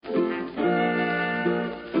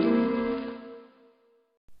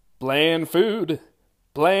bland food,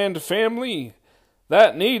 bland family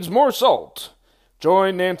that needs more salt.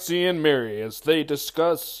 Join Nancy and Mary as they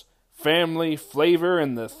discuss family flavor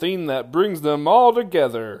and the theme that brings them all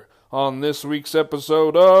together on this week's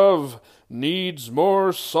episode of Needs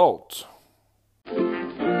More Salt.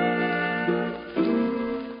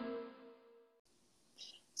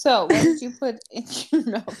 So, what did you put in your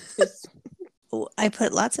mouth this week? I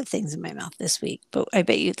put lots of things in my mouth this week, but I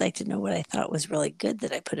bet you'd like to know what I thought was really good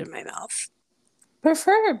that I put in my mouth.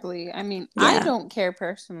 Preferably. I mean, Yeah. I don't care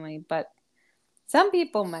personally, but some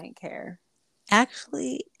people might care.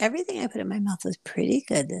 Actually, everything I put in my mouth was pretty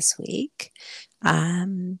good this week.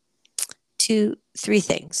 Three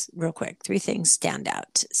things real quick. Three things stand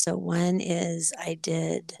out. So one is I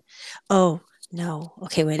did, oh no.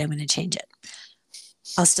 Okay, wait, I'm going to change it.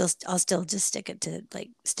 I'll still just stick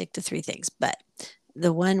to three things. But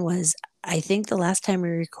the one was, I think the last time we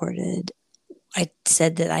recorded, I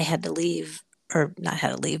said that I had to leave, or not had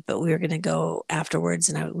to leave, but we were going to go afterwards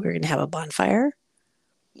and we were going to have a bonfire.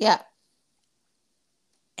 Yeah.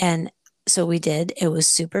 And so we did. It was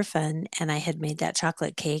super fun. And I had made that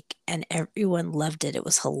chocolate cake and everyone loved it. It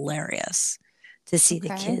was hilarious to see the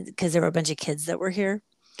kids, because there were a bunch of kids that were here.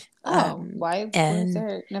 Why was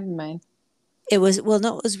there? Never mind. It was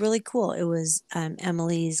really cool. It was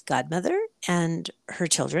Emily's godmother and her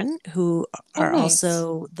children, who are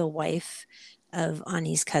also the wife of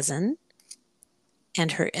Ani's cousin, and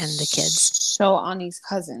the kids. So Ani's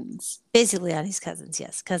cousins. Basically Ani's cousins,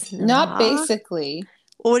 yes. Cousin-in-law. Not basically.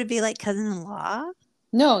 What would it be, like cousin-in-law?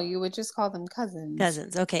 No, you would just call them cousins.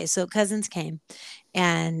 Cousins. Okay, so cousins came,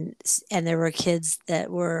 and there were kids that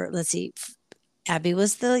were, let's see, Abby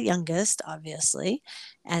was the youngest, obviously,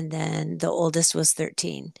 and then the oldest was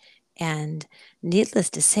 13. And needless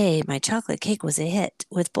to say, my chocolate cake was a hit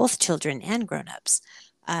with both children and grown-ups.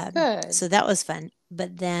 Good. So that was fun.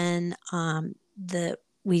 But then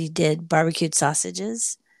we did barbecued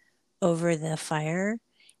sausages over the fire,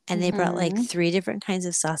 and they brought like 3 different kinds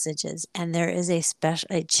of sausages. And there is a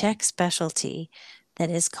Czech specialty that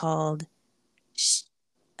is called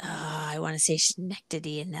I want to say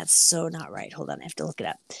Schnectady, and that's so not right. Hold on, I have to look it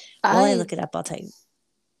up. While I look it up, I'll tell you.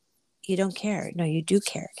 You don't care. No, you do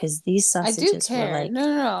care, because these sausages were like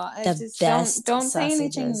no. the just best don't sausages.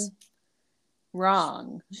 say anything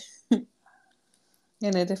wrong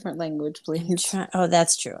in a different language, please. Oh,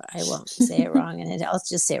 that's true. I won't say it wrong, and I'll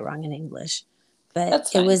just say it wrong in English. But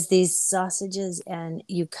it was these sausages, and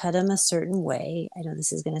you cut them a certain way. I know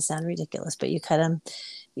this is going to sound ridiculous, but you cut them.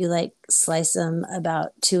 You slice them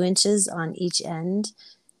about 2 inches on each end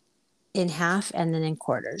in half and then in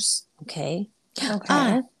quarters. Okay.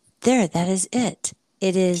 Okay. There, that is it.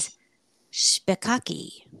 It is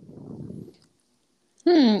spekaki.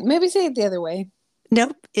 Maybe say it the other way.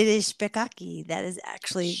 Nope, it is spekaki. That is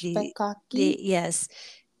actually yes,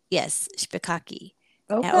 spekaki.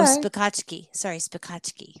 Okay. Spakachki. Sorry,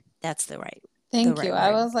 spakachki. That's the right. Thank you.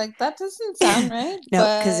 I was like, that doesn't sound right.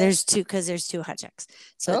 No, because there's two hot checks.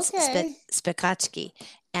 So it's spakachki,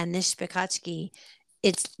 and this spakachki,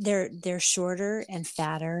 they're shorter and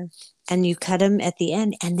fatter, and you cut them at the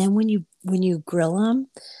end, and then when you grill them,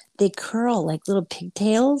 they curl like little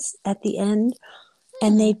pigtails at the end,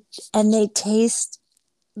 and they taste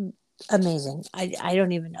amazing. I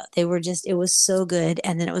don't even know. They were it was so good.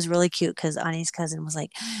 And then it was really cute because Ani's cousin was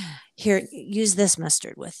like, here, use this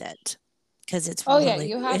mustard with it, because it's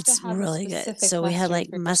really good. So we had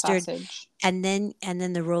like mustard and then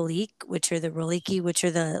the rolik, which are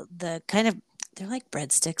the kind of, they're like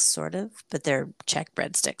breadsticks sort of, but they're Czech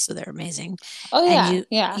breadsticks, so they're amazing. And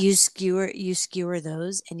you skewer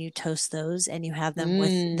those and you toast those and you have them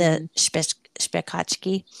with the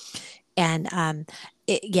spekachki. And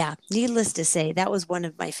needless to say, that was one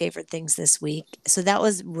of my favorite things this week. So that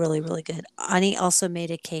was really, really good. Ani also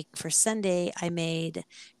made a cake for Sunday. I made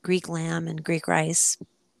Greek lamb and Greek rice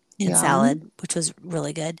and salad, which was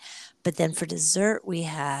really good. But then for dessert, we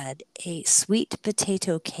had a sweet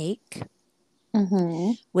potato cake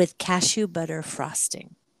with cashew butter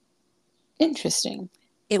frosting. Interesting.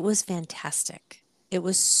 It was fantastic. It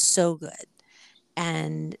was so good.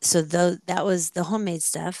 And so that was the homemade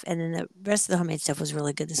stuff. And then the rest of the homemade stuff was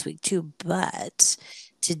really good this week too. But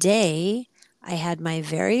today I had my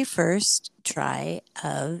very first try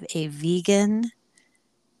of a vegan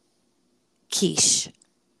quiche,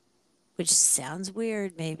 which sounds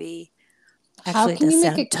weird maybe. Actually, how can you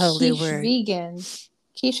make a totally quiche weird. Vegan?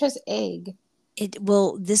 Quiche has egg.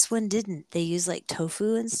 This one didn't. They use like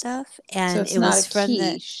tofu and stuff. And so it's not a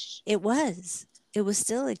quiche. It was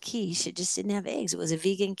still a quiche. It just didn't have eggs. It was a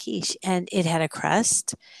vegan quiche. And it had a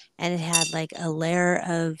crust. And it had like a layer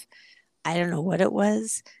of, I don't know what it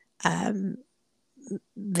was. um,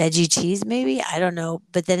 veggie cheese, maybe. I don't know.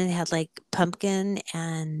 But then it had like pumpkin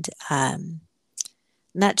and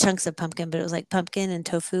not chunks of pumpkin, but it was like pumpkin and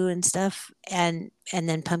tofu and stuff, and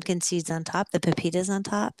then pumpkin seeds on top, the pepitas on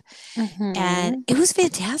top, and Mm-hmm. it was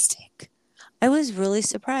fantastic. I was really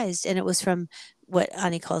surprised, and it was from what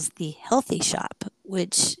Ani calls the healthy shop,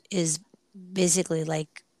 which is basically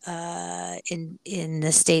like in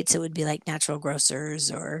the states it would be like natural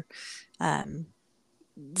grocers or um,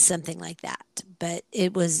 something like that. But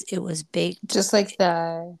it was baked. Just like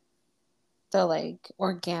the like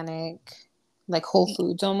organic, like Whole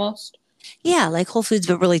Foods almost. Yeah, like Whole Foods,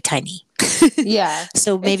 but really tiny. Yeah,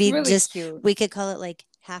 So it's maybe really just cute. we could call it like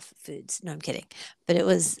half foods. No, I'm kidding. But it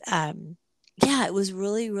was yeah, it was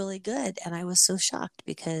really, really good. And I was so shocked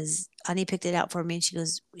because Ani picked it out for me and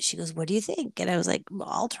she goes, what do you think? And I was like, well,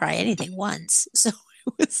 I'll try anything once. So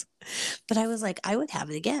it was, but I was like, I would have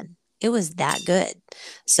it again. It was that good.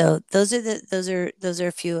 So those are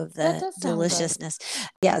a few of That the does sound good. deliciousness.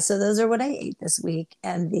 Yeah, so those are what I ate this week.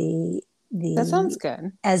 And That sounds the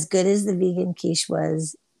good. as good as the vegan quiche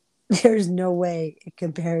was, there's no way it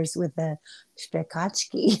compares with the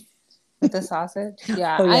spekachki. With the sausage.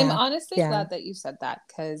 Yeah, Oh I'm yeah, honestly yeah. glad that you said that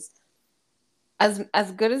because as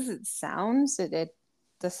good as it sounds, it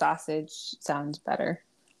the sausage sounds better.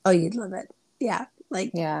 Oh, you'd love it. Yeah,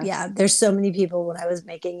 like Yeah. yeah. There's so many people when I was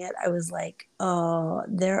making it. I was like, oh,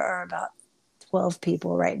 there are about 12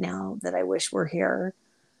 people right now that I wish were here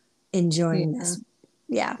enjoying Yeah. this.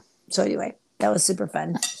 Yeah. So anyway, that was super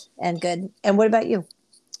fun and good. And what about you?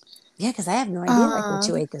 Yeah, because I have no idea like what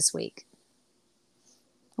you Um. ate this week.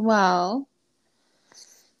 Well,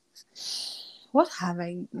 what have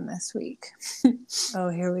I eaten this week? Oh,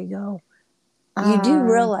 here we go. You do Um.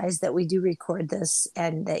 realize that we do record this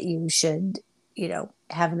and that you should,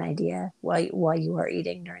 have an idea while you are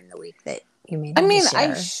eating during the week that you may I need to mean, I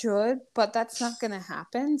share. should, but that's not gonna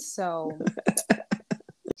happen. So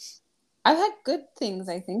I've had good things,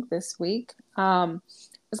 I think, this week.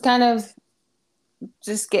 It's kind of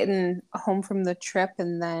just getting home from the trip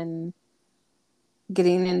and then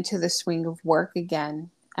getting into the swing of work again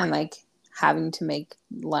and like having to make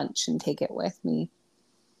lunch and take it with me.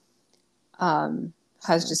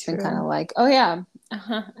 Has just been kind of True. like, oh yeah,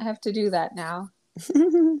 I have to do that now.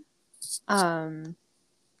 Um,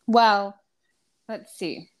 well, let's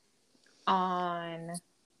see. On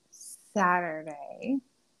Saturday,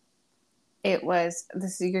 it was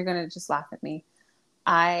this. You're gonna just laugh at me.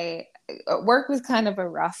 I Work was kind of a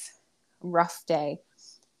rough day.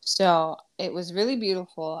 So it was really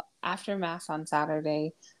beautiful. After Mass on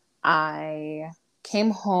Saturday, I came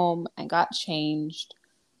home and got changed,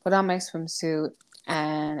 put on my swimsuit,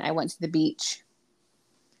 and I went to the beach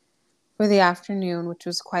for the afternoon, which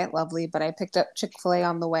was quite lovely. But I picked up Chick-fil-A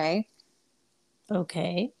on the way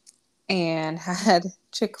Okay. and had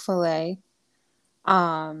Chick-fil-A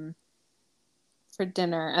um, for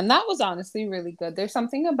dinner. And that was honestly really good. There's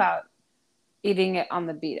something about eating it on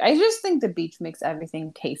the beach. I just think the beach makes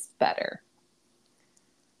everything taste better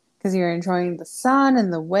because you're enjoying the sun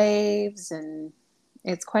and the waves, and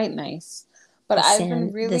it's quite nice. But The I've been sand,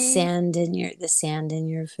 the really sand in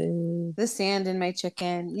your food. the sand in my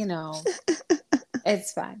chicken,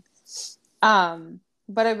 it's fine. Um,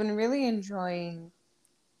 but I've been really enjoying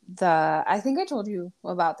I think I told you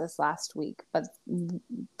about this last week, but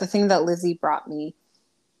the thing that Lizzie brought me,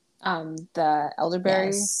 the elderberry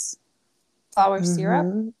Yes. flower syrup.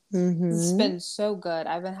 Mm-hmm. It's Mm-hmm. been so good.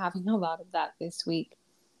 I've been having a lot of that this week.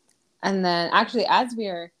 And then, actually, as we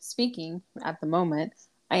are speaking at the moment,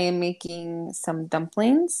 I am making some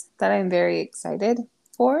dumplings that I'm very excited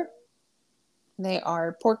for. They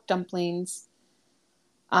are pork dumplings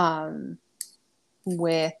um,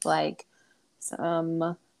 with like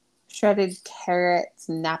some shredded carrots,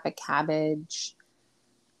 Napa cabbage,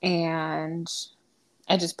 and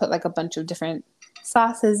I just put like a bunch of different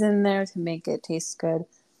sauces in there to make it taste good.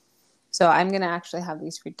 So I'm going to actually have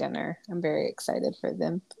these for dinner. I'm very excited for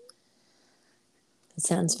them. That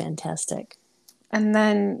sounds fantastic. And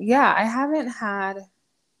then, yeah, I haven't had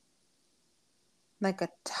like a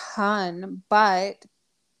ton, but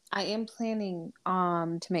I am planning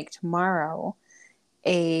to make tomorrow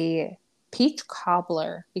a peach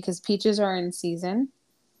cobbler because peaches are in season,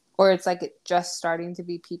 or it's like it just starting to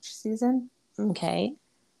be peach season. Okay.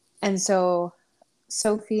 And so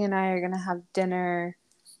Sophie and I are gonna have dinner,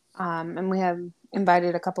 and we have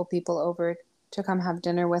invited a couple people over to come have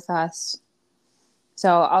dinner with us.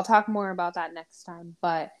 So I'll talk more about that next time.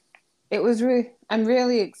 But I'm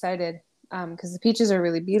really excited because the peaches are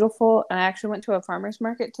really beautiful. And I actually went to a farmer's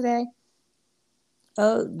market today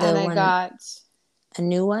Oh, and the I one. got A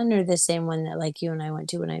new one or the same one that like you and I went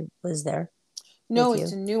to when I was there No, with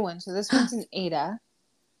it's you? a new one. So this one's in Ada.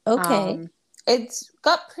 Okay. It's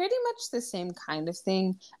got pretty much the same kind of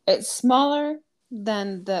thing. It's smaller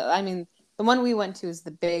than the one we went to is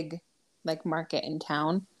the big like market in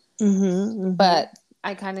town. Mm-hmm, mm-hmm. But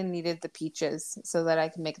I kind of needed the peaches so that I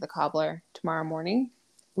can make the cobbler tomorrow morning.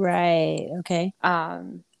 Right. Okay.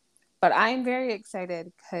 But I'm very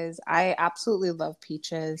excited because I absolutely love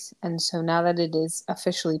peaches. And so now that it is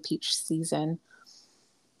officially peach season,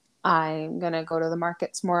 I'm going to go to the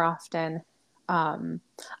markets more often.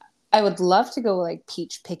 I would love to go like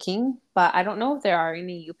peach picking, but I don't know if there are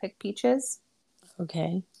any you pick peaches.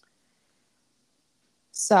 Okay.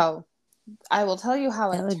 So I will tell you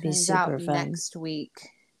how That it would be turns super out fun. next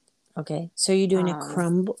week. Okay. So are you doing a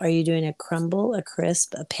crumble? Are you doing a crumble, a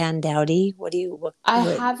crisp, a pandowdy? What I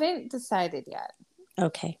haven't decided yet.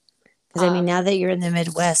 Okay. Because I mean, now that you're in the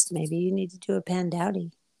Midwest, maybe you need to do a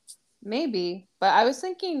pandowdy. Maybe, but I was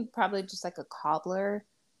thinking probably just like a cobbler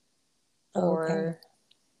or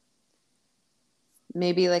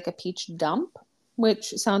maybe like a peach dump,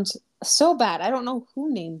 which sounds so bad. I don't know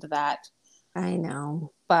who named that. I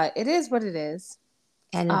know. But it is what it is.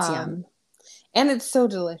 And it's yum. And it's so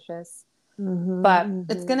delicious. Mm-hmm, but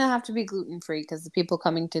it's going to have to be gluten-free because the people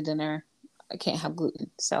coming to dinner can't have gluten.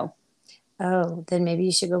 So. Oh, then maybe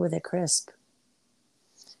you should go with a crisp.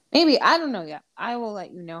 Maybe. I don't know yet. I will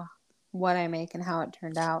let you know what I make and how it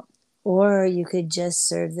turned out. Or you could just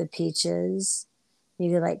serve the peaches.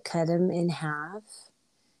 You could like cut them in half,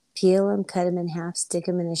 peel them, cut them in half, stick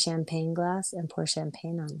them in a champagne glass, and pour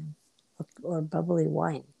champagne on them, or bubbly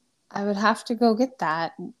wine. I would have to go get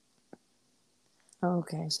that.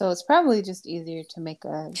 Okay. So it's probably just easier to make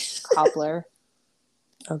a cobbler.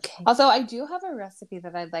 Okay. Although I do have a recipe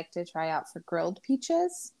that I'd like to try out for grilled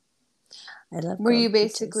peaches. I love where you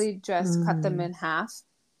basically just cut them in half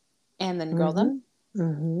and then grill them.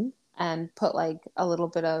 Mm-hmm. And put like a little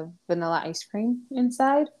bit of vanilla ice cream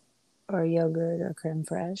inside. Or yogurt or creme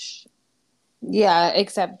fraiche. Yeah,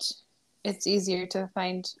 except it's easier to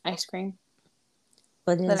find ice cream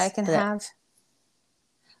that I can have.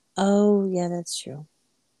 Oh, yeah, that's true.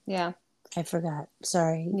 Yeah. I forgot.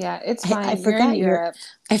 Sorry. Yeah, it's fine. I forgot you're in Europe.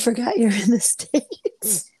 I forgot you're in the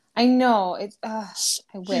States. I know. It's I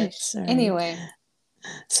wish. Sorry. Anyway.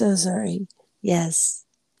 So sorry. Yes.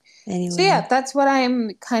 Anyway. So yeah, that's what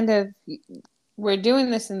I'm we're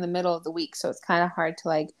doing this in the middle of the week, so it's kind of hard to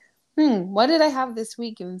like, what did I have this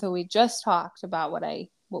week? Even though we just talked about what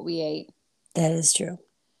we ate. That is true.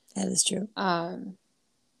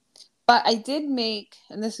 But I did make,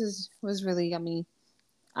 and this was really yummy.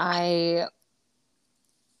 When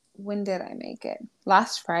did I make it?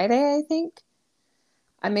 Last Friday, I think.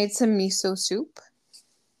 I made some miso soup.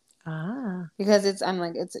 Because it's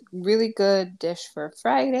a really good dish for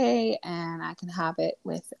Friday, and I can have it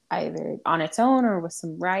with either on its own or with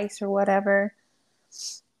some rice or whatever.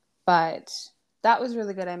 But that was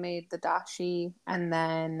really good. I made the dashi and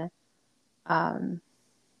then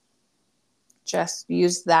just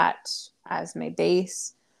used that as my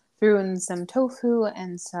base. Threw in some tofu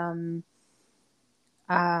and some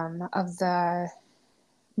what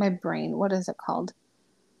is it called?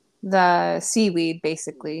 The seaweed,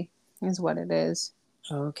 basically, is what it is.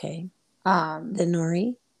 Okay. The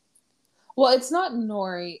nori? Well, it's not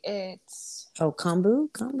nori. It's... Oh,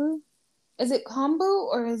 kombu? Kombu? Is it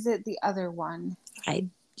kombu or is it the other one?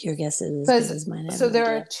 Your guess is as good as mine. So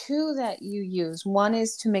there are two that you use. One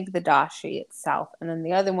is to make the dashi itself, and then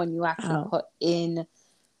the other one you actually put in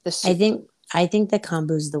the soup. I think the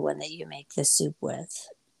kombu is the one that you make the soup with.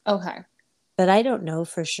 Okay. But I don't know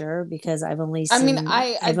for sure because I've only seen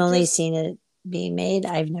I've only seen it being made.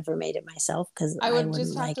 I've never made it myself because I would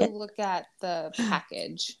just have to look at the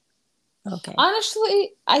package. Okay.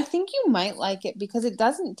 Honestly, I think you might like it because it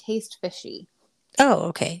doesn't taste fishy. Oh,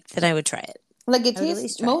 okay. Then I would try it. Like it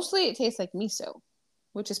tastes it tastes like miso,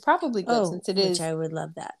 which is probably good since it is. Which I would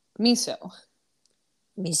love that. Miso.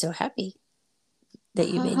 Me so happy that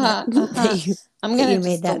you made that. I'm gonna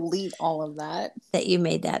delete all of that. That you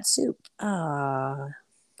made that soup. Then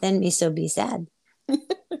miso be sad.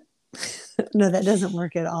 No, that doesn't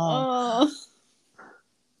work at all.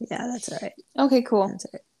 Yeah, that's all right. Okay, cool. That's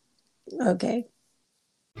all right. Okay.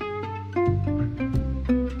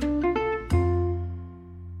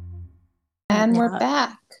 And we're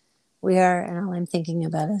back. We are, and all I'm thinking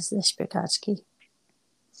about is the spikotski.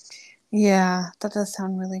 Yeah, that does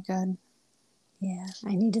sound really good. Yeah,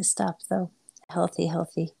 I need to stop though. Healthy.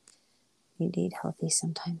 You need to eat healthy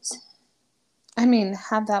sometimes. I mean,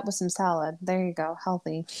 have that with some salad. There you go,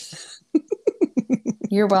 healthy.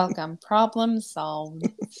 You're welcome. Problem solved.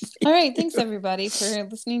 All right. Thanks, everybody, for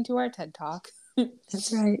listening to our TED Talk.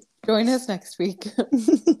 That's right. Join us next week.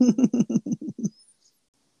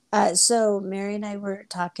 So Mary and I were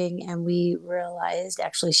talking, and we realized,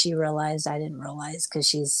 actually, she realized, I didn't realize because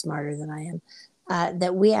she's smarter than I am,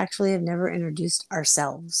 that we actually have never introduced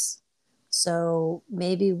ourselves. So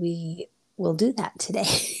maybe we will do that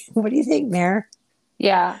today. What do you think, Mare?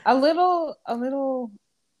 Yeah, a little,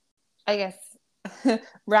 I guess,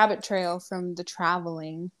 rabbit trail from the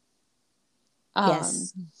traveling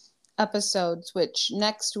Yes. episodes, which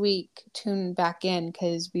next week tune back in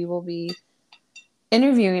because we will be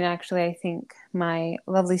interviewing, actually, I think, my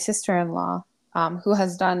lovely sister-in-law, who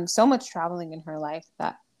has done so much traveling in her life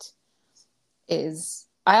that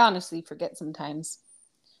I honestly forget sometimes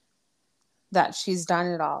that she's done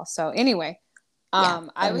it all. So anyway,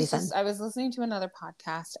 I was listening to another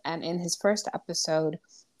podcast, and in his first episode,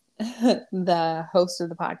 the host of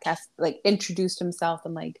the podcast like introduced himself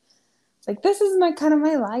and like this is my kind of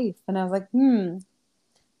my life, and I was like,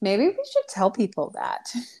 maybe we should tell people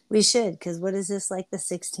that. We should, because what is this, like the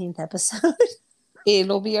 16th episode?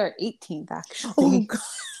 It'll be our 18th, actually.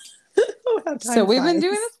 Oh, God. So we've been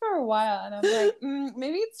doing this for a while, and I'm like,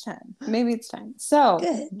 maybe it's time. Maybe it's time. So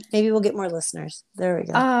good. Maybe we'll get more listeners. There we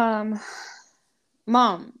go.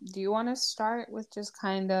 Mom, do you want to start with just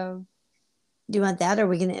kind of? Do you want that, or are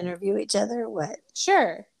we going to interview each other? Or what?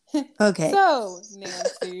 Sure. Okay. So,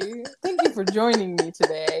 Nancy, thank you for joining me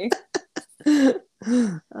today.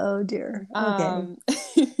 Oh dear.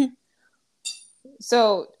 Okay.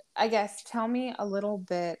 So, I guess tell me a little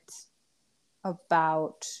bit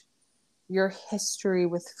about your history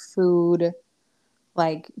with food,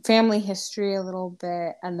 like family history a little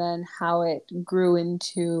bit, and then how it grew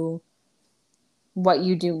into what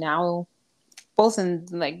you do now, both in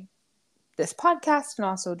like this podcast and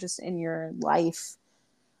also just in your life.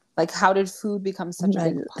 Like, how did food become such a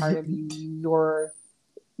big part of your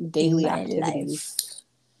daily activities?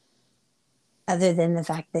 Life. Other than the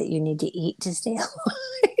fact that you need to eat to stay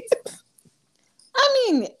alive.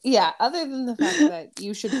 I mean, yeah, other than the fact that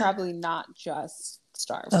you should probably not just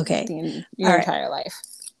starve your entire life.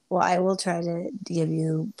 Well, I will try to give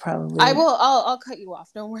you probably. I'll cut you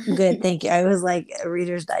off. Don't worry. Good, thank you. I was like a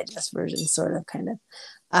Reader's Digest version, sort of, kind of.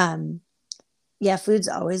 Yeah, food's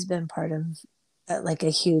always been part of, like a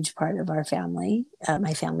huge part of our family.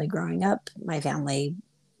 My family growing up, my family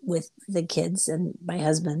with the kids and my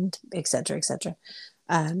husband, et cetera, et cetera.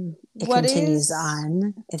 It continues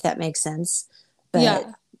on, if that makes sense. But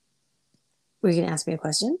yeah. Were you going to ask me a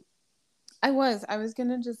question? I was going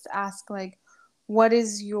to just ask, like, what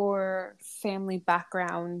is your family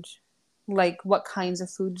background? Like, what kinds of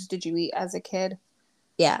foods did you eat as a kid?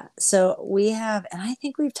 Yeah. So we have, and I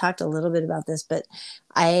think we've talked a little bit about this, but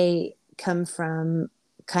I come from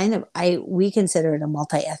we consider it a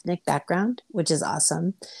multi-ethnic background, which is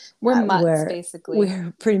awesome. We're mutts, basically.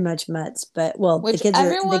 We're pretty much mutts, but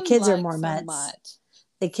the kids are more mutts. Mutt.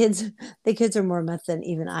 The kids are more mutts than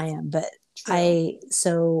even I am. But true.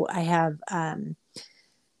 I have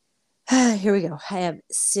here we go. I have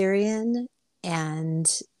Syrian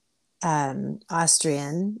and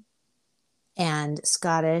Austrian and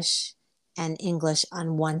Scottish and English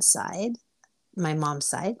on one side, my mom's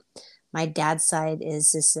side. My dad's side is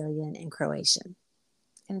Sicilian and Croatian.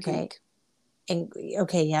 And Greek. And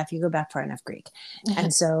yeah, if you go back far enough, Greek.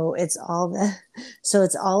 And so it's all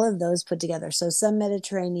of those put together. So some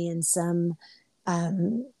Mediterranean, some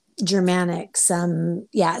Germanic, some,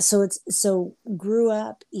 yeah. So grew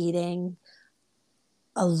up eating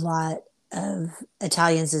a lot of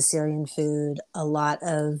Italian, Sicilian food, a lot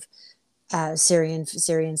of Syrian /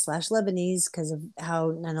 Lebanese because of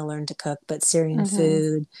how Nana learned to cook, but Syrian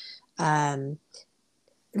food.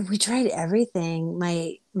 We tried everything.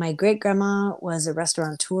 My great grandma was a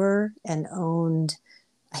restaurateur and owned,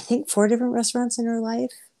 I think, 4 different restaurants in her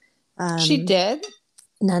life. She did?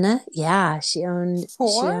 Nana, yeah, she owned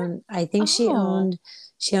 4. I think she owned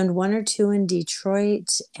 1 or 2 in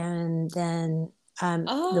Detroit, and then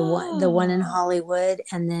the one in Hollywood,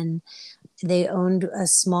 and then they owned a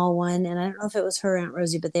small one, and I don't know if it was her Aunt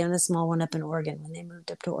Rosie, but they owned a small one up in Oregon when they moved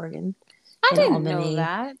up to Oregon. I didn't know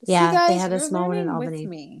that. Yeah, see, guys, they had a small one in Albany. With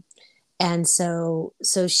me. And so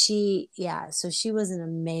she was an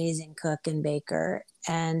amazing cook and baker.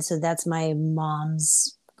 And so that's my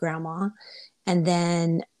mom's grandma. And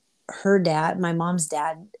then her dad, my mom's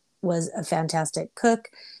dad, was a fantastic cook.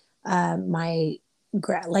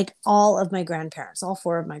 Like all of my grandparents, all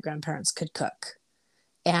 4 of my grandparents could cook.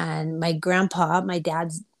 And my grandpa, my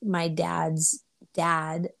dad's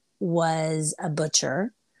dad, was a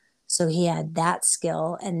butcher. So he had that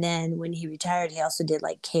skill. And then when he retired, he also did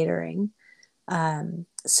like catering.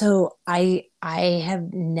 So I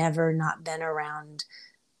have never not been around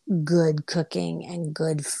good cooking and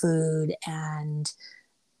good food and,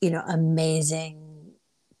 amazing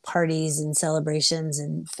parties and celebrations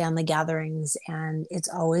and family gatherings. And it's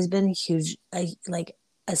always been a huge, like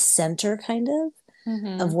a center kind of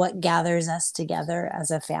Mm-hmm. what gathers us together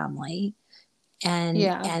as a family. And,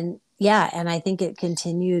 Yeah. and yeah, and I think it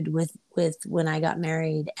continued with when I got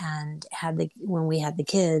married and when we had the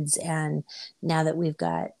kids, and now that we've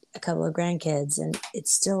got a couple of grandkids, and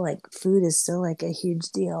it's still like food is still like a huge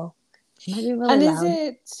deal. It might be really And is loud.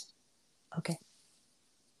 it Okay.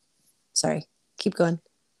 Sorry. Keep going.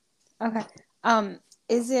 okay?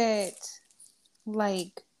 Is it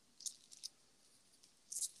like,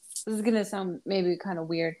 this is gonna sound maybe kind of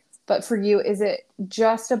weird, but for you, is it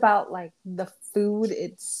just about like the food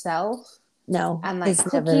itself No, and like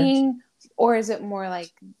it's never. cooking, or is it more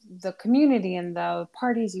like the community and the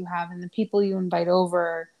parties you have and the people you invite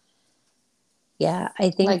over? Yeah,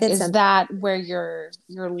 I think Like, that is that where your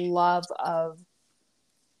love of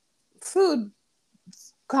food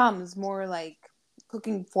comes, more like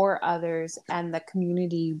cooking for others and the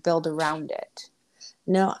community you build around it?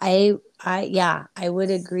 no, yeah, I would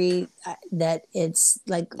agree that it's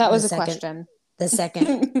like That was a question. the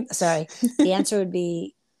second, sorry, the answer would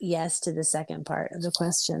be yes to the second part of the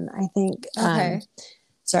question. I think, Okay.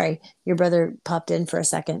 sorry, your brother popped in for a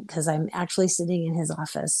second because I'm actually sitting in his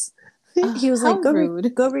office. Oh, He was like, how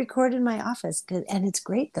rude. go record in my office. And it's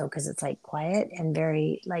great though, because it's like quiet and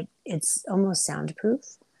very, like, it's almost soundproof.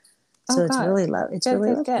 Oh So it's God. really it's Good,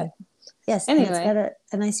 really good, good. lovely. Yes. And it's got Anyway.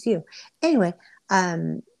 a nice view. Anyway,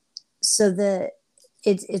 so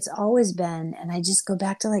it's always been, and I just go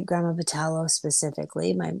back to like Grandma Batalo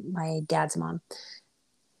specifically, my dad's mom.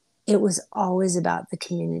 It was always about the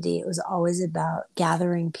community. It was always about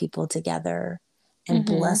gathering people together and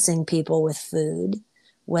Mm-hmm. blessing people with food,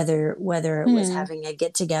 whether it was Hmm. having a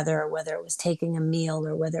get together or whether it was taking a meal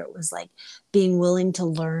or whether it was like being willing to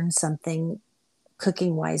learn something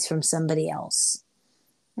cooking wise from somebody else,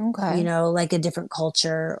 Okay. like a different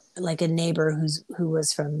culture, like a neighbor who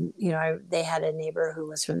was from, they had a neighbor who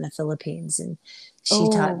was from the Philippines, and Oh.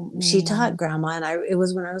 she taught Mm. grandma, and it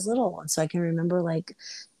was when I was little, and so I can remember like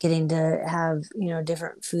getting to have,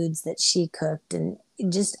 different foods that she cooked and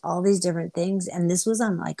just all these different things. And this was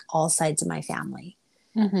on like all sides of my family.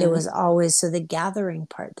 It Mm-hmm. was always, so the gathering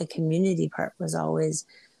part, the community part was always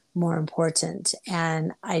more important.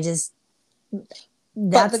 And But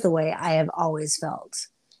that's the way I have always felt,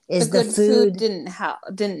 the is the good food food.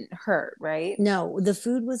 didn't hurt, right? No, the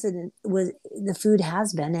food was the food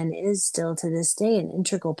has been and is still to this day an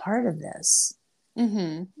integral part of this,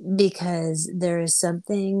 Mm-hmm. because there is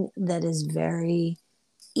something that is very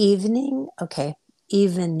evening, okay,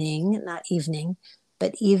 evening, not evening,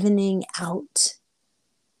 but evening out.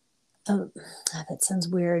 Oh, that sounds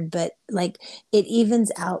weird, but like it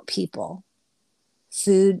evens out people.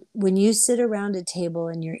 Food, when you sit around a table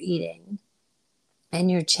and you're eating and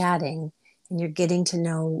you're chatting and you're getting to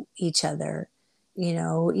know each other,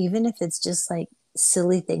 even if it's just like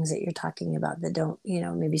silly things that you're talking about that don't,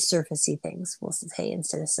 maybe surfacey things, we'll say,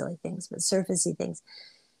 instead of silly things, but surfacey things,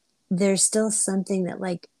 there's still something that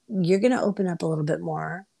like you're going to open up a little bit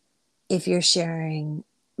more if you're sharing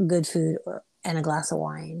good food and a glass of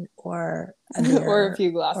wine or a Or a beer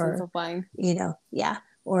few glasses or, of wine. yeah,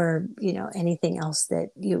 or, anything else that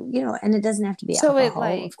and it doesn't have to be So it alcohol,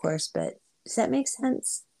 of like course, but does that make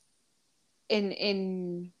sense?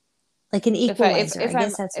 in Like an if I if equalizer, I if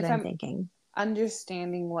guess I'm that's what if I'm I'm thinking.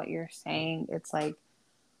 understanding what you're saying, it's like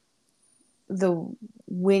the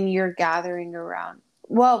when you're gathering around.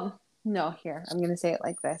 Well, no, here I'm gonna say it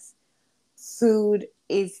like this: food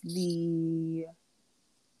is the,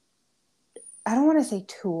 I don't want to say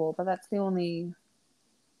tool, but that's the only.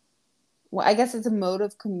 Well, I guess it's a mode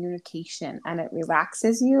of communication, and it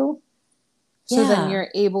relaxes you. So then Yeah. you're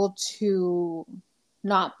able to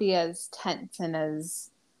not be as tense and as,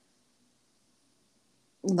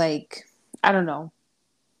 like, I don't know,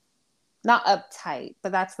 not uptight,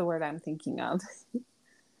 but that's the word I'm thinking of,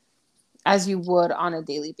 as you would on a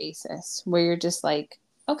daily basis, where you're just like,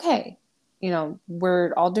 okay,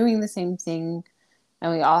 we're all doing the same thing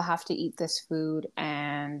and we all have to eat this food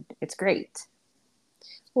and it's great.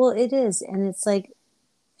 Well, it is, and it's like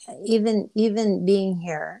even being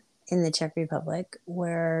here in the Czech Republic,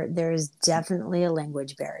 where there is definitely a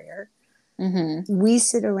language barrier. Mm-hmm. We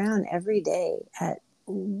sit around every day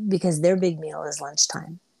because their big meal is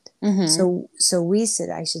lunchtime. Mm-hmm. So we sit.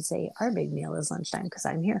 I should say our big meal is lunchtime because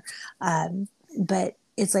I'm here. But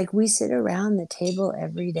it's like we sit around the table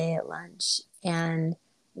every day at lunch and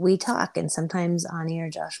we talk, and sometimes Ani or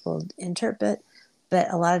Josh will interpret,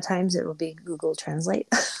 but a lot of times it will be Google Translate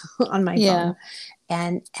on my phone.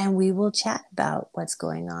 And we will chat about what's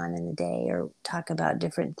going on in the day or talk about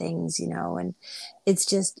different things, and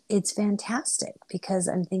it's fantastic because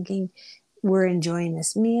I'm thinking we're enjoying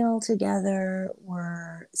this meal together,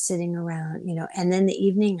 we're sitting around, and then the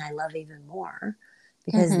evening I love even more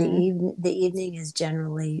because the evening is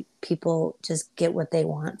generally people just get what they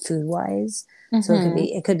want food wise. So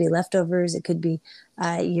it could be leftovers, it could be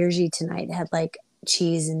Yerji tonight had like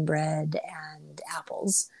cheese and bread and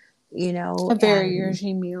apples, a very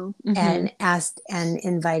Yerji meal. And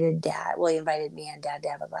invited dad. Well, he invited me and dad to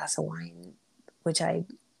have a glass of wine, which I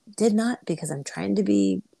did not because I'm trying to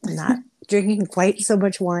be not drinking quite so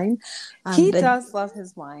much wine. He does love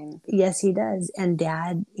his wine. Yes, he does. And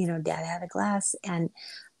dad had a glass, and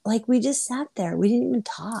like we just sat there. We didn't even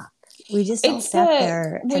talk. We just all sat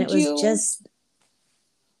there, and it was just.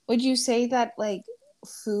 Would you say that like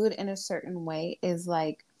food in a certain way is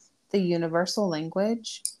like the universal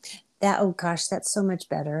language? Oh gosh, that's so much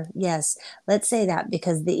better. Yes, let's say that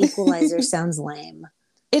because the equalizer sounds lame.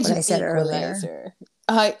 It's what I said earlier.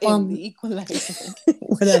 I am the equalizer.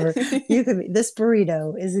 Whatever. You could be. This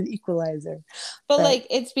burrito is an equalizer. But like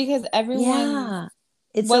it's because everyone,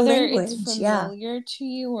 it's whether it's familiar to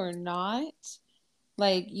you or not,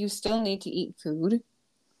 like you still need to eat food,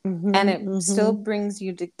 and it still brings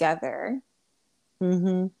you together.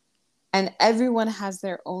 And everyone has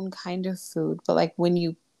their own kind of food, but like when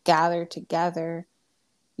you gather together,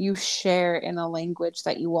 you share in a language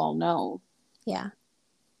that you all know. Yeah.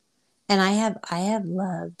 And I have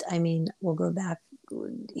loved, I mean, we'll go back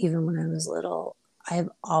even when I was little, I have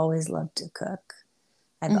always loved to cook.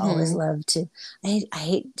 I've always loved to, I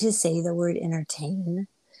hate to say the word entertain.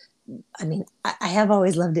 I mean, I have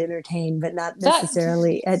always loved to entertain, but not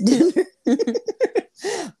necessarily at dinner.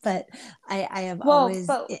 But I have always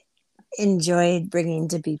enjoyed bringing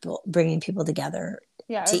people together.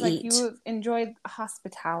 Yeah, it was like you enjoyed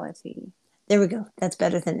hospitality. There we go. That's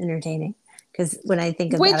better than entertaining. Because when I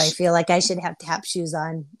think of that, I feel like I should have tap shoes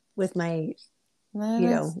on with my,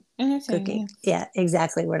 cooking. Yeah,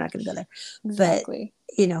 exactly. We're not going to go there. Exactly.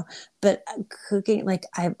 But cooking, like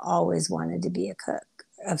I've always wanted to be a cook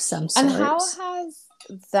of some sort. And how has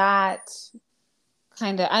that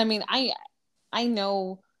kind of, I mean, I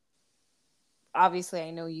know, obviously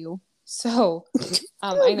I know you. So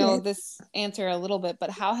I know this answer a little bit, but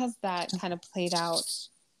how has that kind of played out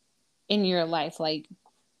in your life? Like,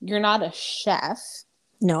 you're not a chef.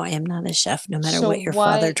 No, I am not a chef, no matter what your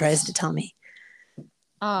father tries to tell me.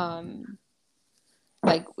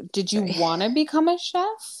 Like, did you want to become a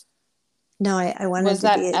chef? No, I wanted to be. Was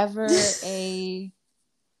that ever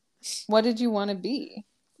what did you want to be?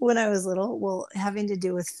 When I was little, well, having to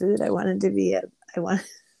do with food, I wanted to be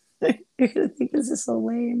you're going to think this is so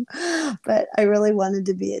lame, but I really wanted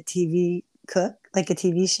to be a TV cook, like a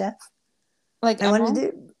TV chef. Like I wanted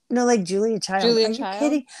to do, no, like Julia Child. Are you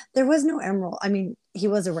kidding? There was no Emerald. I mean, he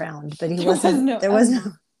was around, but he wasn't. There was no.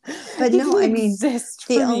 But no, I mean,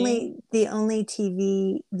 the only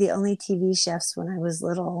TV chefs when I was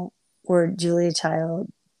little were Julia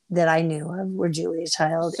Child that I knew of. Were Julia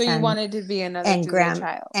Child. So you wanted to be another Julia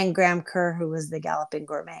Child, and Graham Kerr, who was the Galloping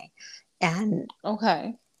Gourmet, and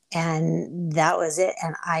and that was it.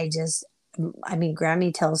 And I mean,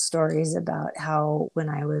 Grammy tells stories about how when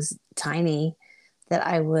I was tiny, that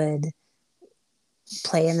I would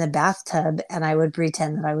play in the bathtub and I would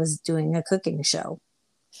pretend that I was doing a cooking show.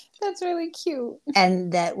 That's really cute.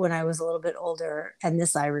 And that when I was a little bit older, and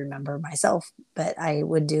this I remember myself, but I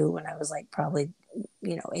would do when I was like probably,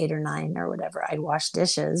 8 or 9 or whatever, I'd wash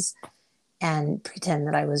dishes and pretend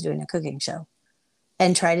that I was doing a cooking show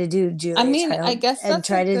and try to do Julia Child. I guess that's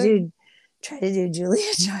try to do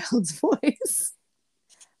Julia Child's voice.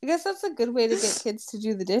 I guess that's a good way to get kids to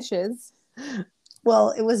do the dishes.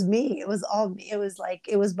 Well, it was me. It was all me. It was like,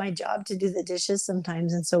 it was my job to do the dishes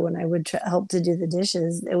sometimes. And so when I would help to do the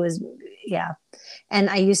dishes, it was, yeah. And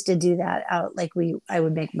I used to do that out, like I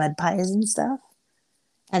would make mud pies and stuff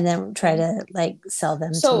and then try to like sell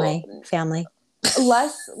them to my family.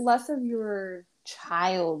 Less of your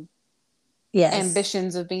child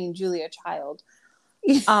ambitions of being Julia Child.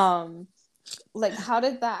 Like how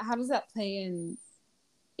does that play in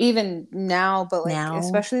even now, but like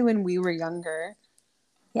especially when we were younger?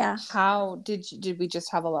 Yeah. How did we just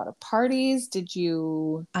have a lot of parties? Did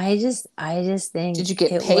you? I just think. Did you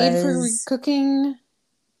get paid for cooking?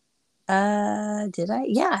 Did I?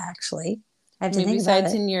 Yeah, actually. I have I to mean, think about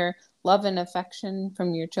besides it. in your love and affection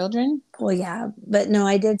from your children. Well, yeah, but no,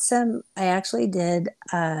 I actually did,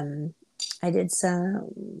 I did some,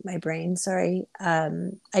 my brain, sorry. I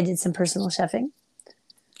did some personal chefing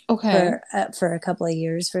Okay. for a couple of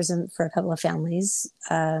years for a couple of families,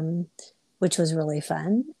 which was really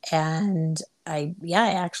fun. And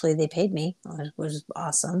actually they paid me, which was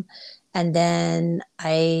awesome. And then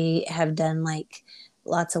I have done like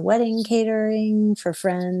lots of wedding catering for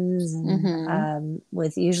friends and Mm-hmm.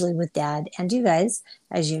 with usually with dad and you guys,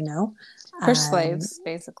 as you know. For Um, slaves,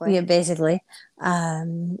 basically. yeah, basically.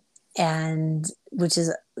 Um, and which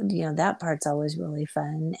is, that part's always really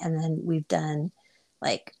fun. And then we've done,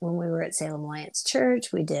 like when we were at Salem Alliance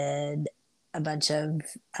Church, we did a bunch of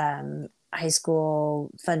high school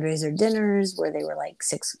fundraiser dinners where they were like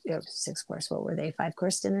six course. What were they? Five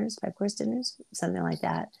course dinners, something like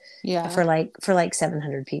that, Yeah. for like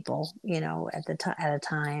 700 people, at a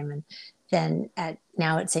time. And then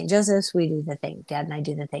now at St. Joseph's, we do Dad and I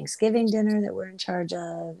do the Thanksgiving dinner that we're in charge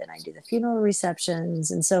of, and I do the funeral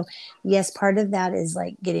receptions. And so, yes, part of that is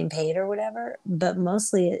like getting paid or whatever, but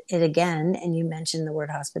mostly it again, and you mentioned the word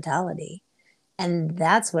hospitality, and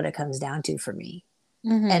that's what it comes down to for me.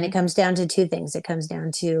 And it Mm-hmm. comes down to two things. It comes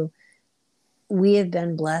down to we have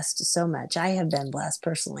been blessed so much. I have been blessed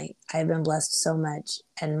personally. I have been blessed so much,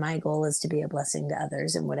 and my goal is to be a blessing to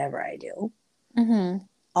others in whatever I do. Mm-hmm.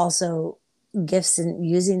 Also, gifts and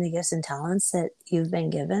using the gifts and talents that you've been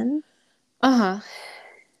given, Uh-huh.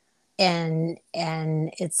 and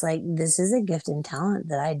it's like this is a gift and talent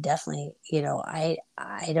that I definitely, I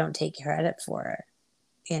don't take credit for it.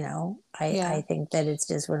 Yeah. I think that it's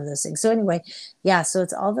just one of those things. So anyway, yeah, so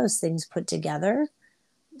it's all those things put together.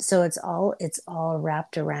 So it's all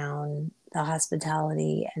wrapped around the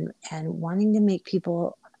hospitality and wanting to make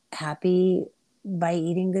people happy by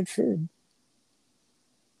eating good food,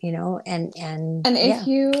 and And yeah.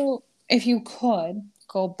 if you could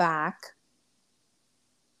go back,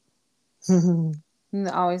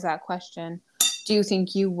 always that question, do you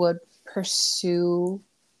think you would pursue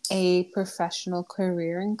a professional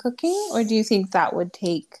career in cooking, or do you think that would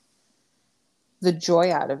take the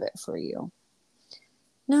joy out of it for you?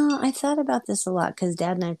 No, I thought about this a lot because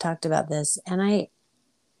Dad and I've talked about this, and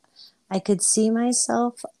I could see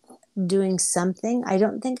myself doing something. I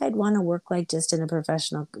don't think I'd want to work like just in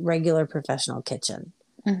a regular professional kitchen,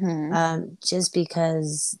 Mm-hmm. just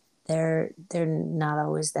because they're not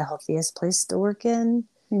always the healthiest place to work in.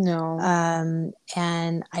 No.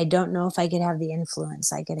 And I don't know if I could have the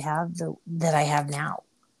influence I could have that I have now.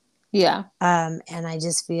 Yeah. And I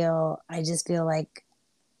just feel like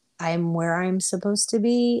I'm where I'm supposed to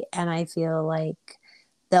be. And I feel like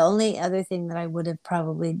the only other thing that I would have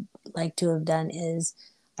probably liked to have done is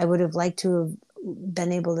I would have liked to have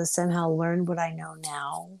been able to somehow learn what I know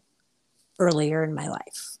now earlier in my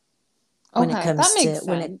life. Okay, that makes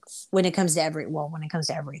sense. When it comes to when it comes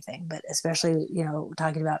to everything, but especially,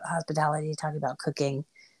 talking about hospitality, talking about cooking,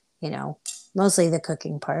 mostly the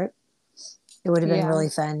cooking part. It would have been Yeah. really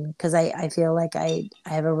fun because I feel like I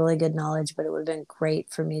have a really good knowledge, but it would have been great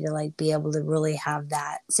for me to like be able to really have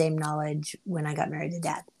that same knowledge when I got married to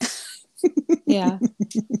Dad. Yeah.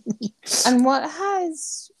 And what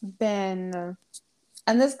has been,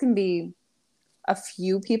 and this can be a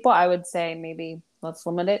few people, I would say maybe let's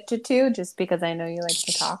limit it to two, just because I know you like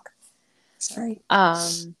to talk. Sorry.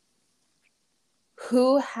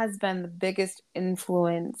 Who has been the biggest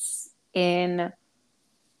influence in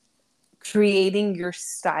creating your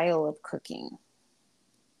style of cooking?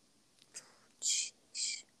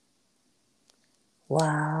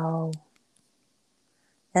 Wow.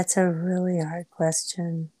 That's a really hard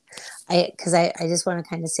question. I just want to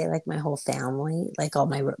kind of say like my whole family, like all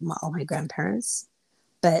my grandparents,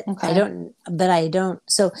 but Okay. I don't.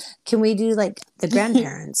 So can we do like the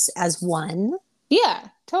grandparents as one? Yeah,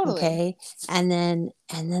 totally. Okay. And then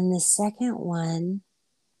the second one,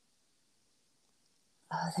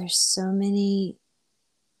 oh, there's so many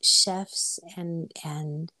chefs and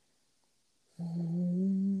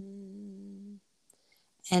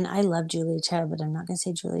I love Julia Child, but I'm not going to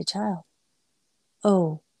say Julia Child.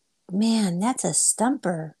 Oh, man, that's a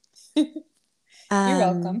stumper. You're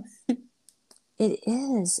welcome. It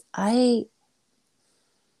is. You I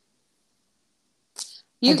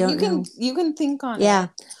don't know. you can think on Yeah, it.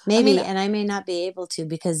 maybe, I mean, and I may not be able to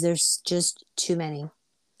because there's just too many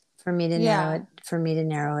for me to yeah.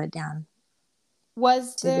 narrow it down.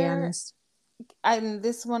 Was To be there, honest. and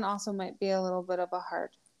this one also might be a little bit of a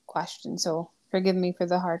hard question, so forgive me for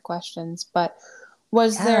the hard questions, but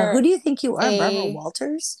was Who there do you think you are, Barbara a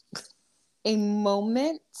Walters? a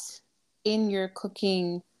moment in your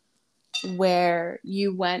cooking where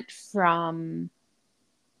you went from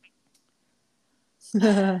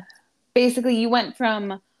basically you went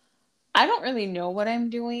from I don't really know what I'm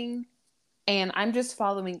doing and I'm just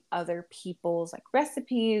following other people's like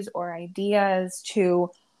recipes or ideas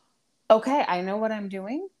to okay, I know what I'm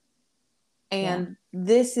doing and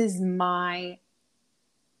this is my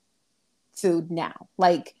food now.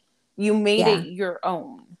 Like you made it your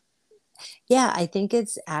own. Yeah, I think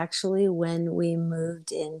it's actually when we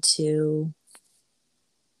moved into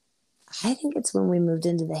I think it's when we moved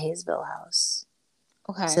into the Hayesville house.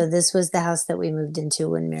 Okay. So this was the house that we moved into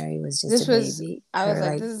when Mary was just a baby. I was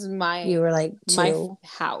like, this is you were like 2. My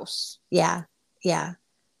house. Yeah. Yeah.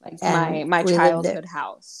 Like and my childhood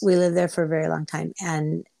house. We lived there for a very long time.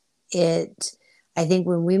 And I think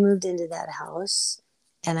when we moved into that house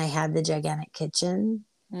and I had the gigantic kitchen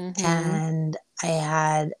and I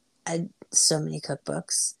had so many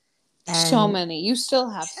cookbooks. And so many. You still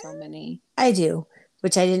have so many. I do.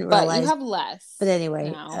 Which I didn't realize. But you have less. But anyway,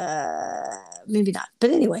 maybe not. But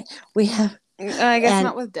anyway, we have. I guess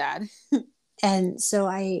not with Dad. And so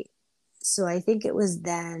I think it was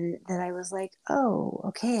then that I was like, oh,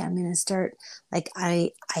 okay, I'm going to start. Like I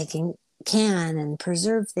can and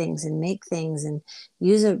preserve things and make things and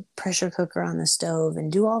use a pressure cooker on the stove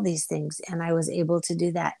and do all these things. And I was able to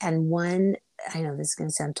do that. And I know this is going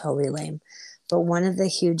to sound totally lame, but one of the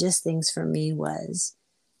hugest things for me was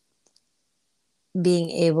being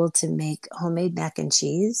able to make homemade mac and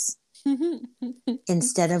cheese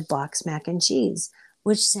instead of box mac and cheese,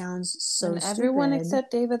 which sounds so stupid. Everyone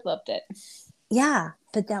except David loved it. Yeah,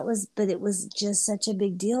 but it was just such a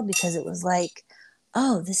big deal because it was like,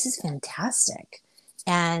 oh, this is fantastic.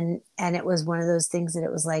 And it was one of those things that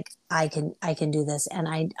it was like, I can do this. And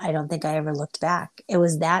I don't think I ever looked back. It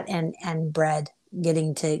was that and bread,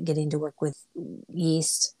 getting to work with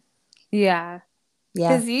yeast. Yeah.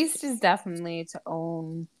 Yeah. Because yeast is definitely its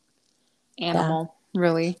own animal,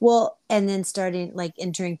 really. Well, and then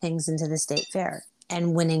entering things into the state fair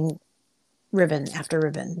and winning ribbon after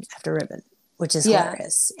ribbon after ribbon, which is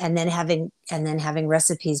hilarious. And then having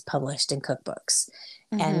recipes published in cookbooks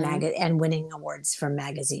and winning awards from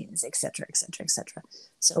magazines, et cetera, et cetera, et cetera.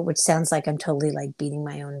 So, which sounds like I'm totally like beating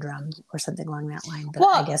my own drum or something along that line. But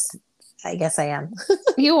I guess I am.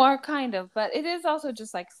 You are kind of, but it is also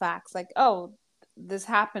just like facts. Like, oh, this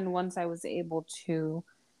happened once I was able to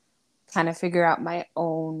kind of figure out my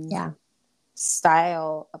own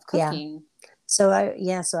style of cooking.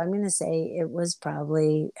 Yeah. So I'm going to say it was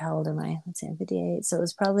probably, how old am I? Let's say I'm 58. So it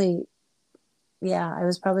was probably, I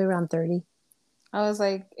was probably around 30. I was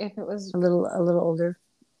like, if it was a little older,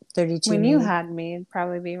 32. When you had me, it'd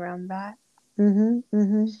probably be around that. And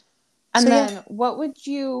so, then what would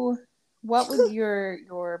your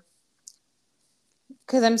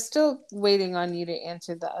because I'm still waiting on you to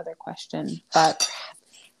answer the other question, but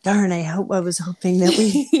darn, I was hoping that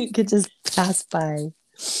we could just pass by.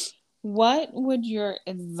 What would your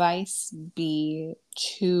advice be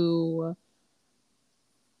to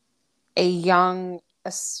a young,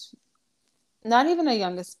 not even a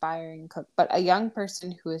young aspiring cook, but a young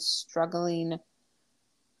person who is struggling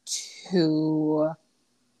to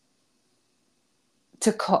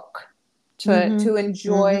cook, to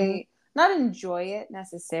enjoy, not enjoy it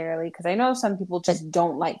necessarily, because I know some people just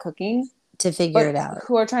don't like cooking. To figure it out.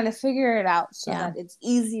 Who are trying to figure it out so that it's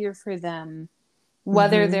easier for them,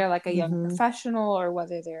 whether they're like a young professional or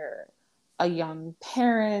whether they're a young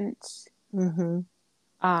parent.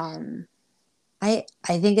 I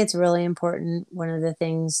think it's really important. One of the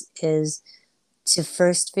things is to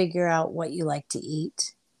first figure out what you like to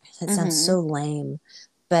eat. That sounds so lame,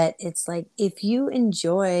 but it's like, if you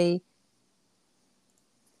enjoy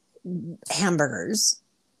hamburgers,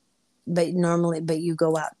 but you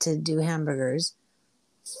go out to do hamburgers,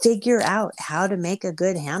 figure out how to make a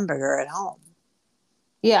good hamburger at home.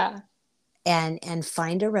 Yeah. And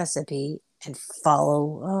find a recipe and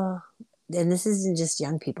follow. And this isn't just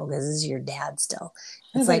young people, because this is your dad still.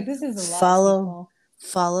 It's like this is a lot of people.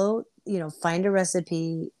 Follow, find a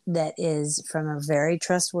recipe that is from a very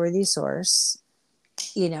trustworthy source,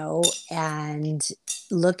 and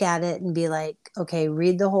look at it and be like, okay,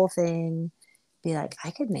 read the whole thing. Be like, I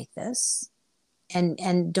could make this.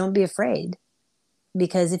 And don't be afraid,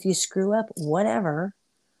 because if you screw up, whatever.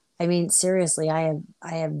 I mean, seriously, I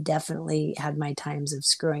have definitely had my times of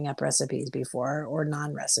screwing up recipes before, or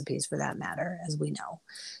non-recipes for that matter, as we know.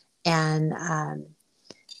 And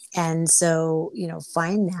so,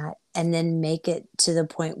 find that and then make it to the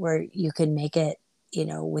point where you can make it,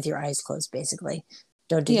 with your eyes closed, basically.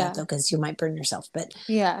 Don't do that though, because you might burn yourself. But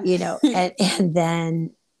and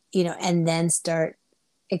then, and then start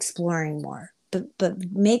exploring more.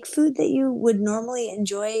 but make food that you would normally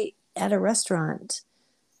enjoy at a restaurant.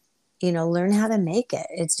 Learn how to make it.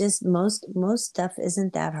 It's just most stuff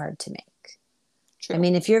isn't that hard to make. True. I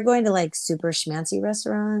mean, if you're going to like super schmancy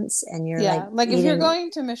restaurants and you're like if you're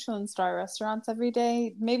going to Michelin star restaurants every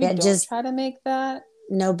day, maybe don't try to make that.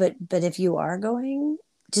 No, but if you are going,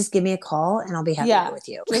 just give me a call and I'll be happy to go with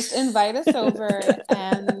you. Just invite us over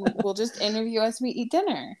and we'll just interview as we eat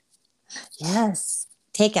dinner. Yes.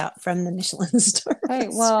 Takeout from the Michelin star. Right.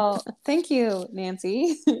 Well, thank you,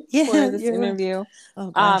 Nancy, for this interview.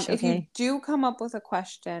 Oh gosh, if you do come up with a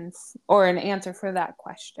question or an answer for that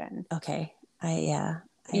question, okay.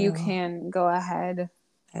 You can go ahead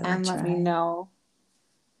and let me know.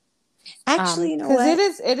 Actually, you know what?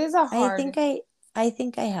 Because it is a hard. I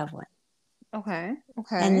think I have one. Okay.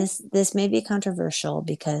 And this may be controversial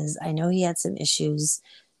because I know he had some issues,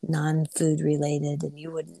 non-food related, and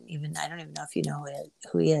you wouldn't even. I don't even know if you know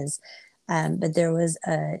who he is. But there was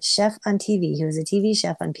a chef on TV. He was a TV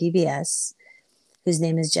chef on PBS, whose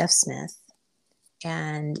name is Jeff Smith,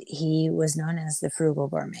 and he was known as the Frugal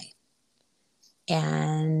Gourmet.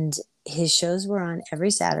 And his shows were on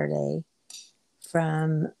every Saturday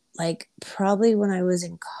from like probably when I was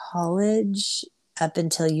in college up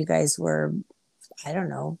until you guys were, I don't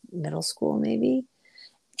know, middle school maybe.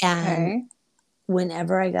 And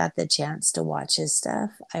whenever I got the chance to watch his stuff,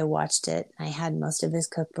 I watched it. I had most of his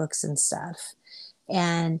cookbooks and stuff.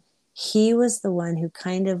 And he was the one who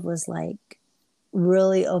kind of was like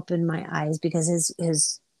really opened my eyes because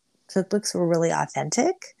his cookbooks were really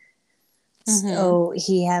authentic. So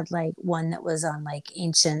he had like one that was on like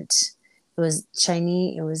ancient, it was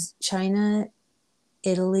Chinese, it was China,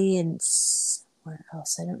 Italy, and where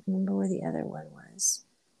else? I don't remember where the other one was.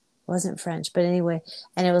 It wasn't French, but anyway,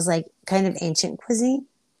 and it was like kind of ancient cuisine.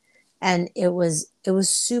 And it was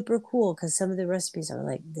super cool because some of the recipes are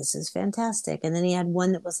like, this is fantastic. And then he had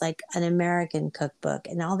one that was like an American cookbook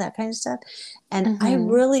and all that kind of stuff. And I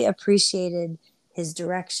really appreciated his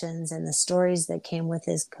directions and the stories that came with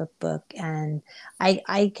his cookbook. And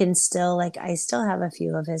I can still I still have a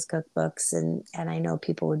few of his cookbooks and I know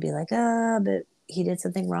people would be like, but he did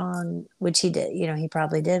something wrong, which he did, he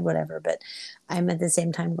probably did, whatever. But I'm at the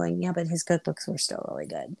same time going, yeah, but his cookbooks were still really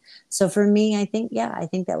good. So for me, I think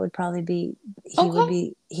that would probably be, he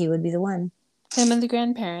would be the one. Him and the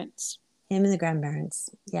grandparents.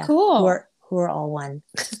 Yeah. Cool. Who are all one.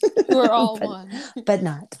 Who are all one. But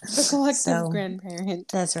not. The collective grandparent.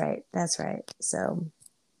 That's right. So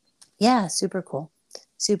yeah, super cool.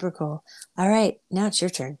 Super cool. All right. Now it's your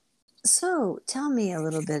turn. So tell me a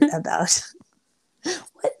little bit about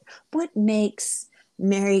what makes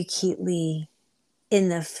Mary Keatley in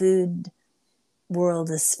the food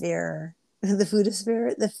world-osphere, in the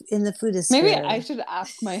foodosphere. Maybe I should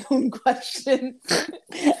ask my own question.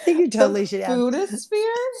 I think you totally should ask.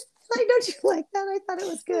 Foodosphere? Like, don't you like that? I thought it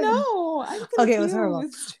was good. No, I'm confused. Okay, it was horrible.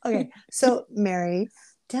 Okay, so Mary,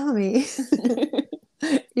 tell me,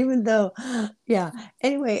 even though, yeah.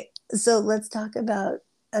 Anyway, so let's talk about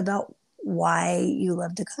why you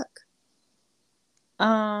love to cook.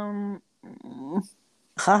 Ha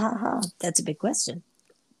ha ha. That's a big question.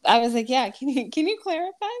 I was like, yeah, can you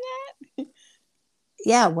clarify that?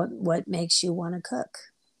 Yeah, what makes you want to cook?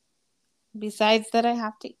 Besides that I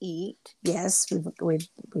have to eat. Yes, we've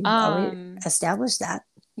already established that.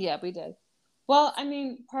 Yeah, we did. Well, I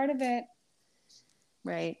mean, part of it,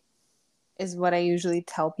 right, is what I usually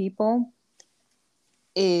tell people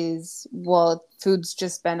is, well, food's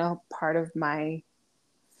just been a part of my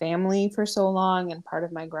family for so long and part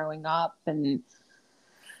of my growing up, and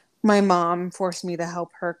my mom forced me to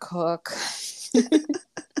help her cook.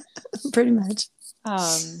 Pretty much.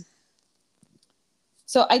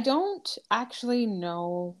 So I don't actually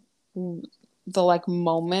know the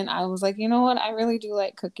moment I was like, you know what, I really do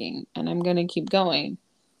like cooking and I'm gonna keep going.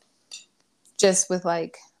 Just with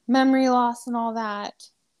memory loss and all that.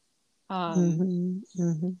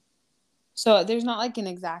 So there's not an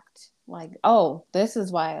exact oh, this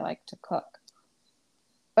is why I like to cook.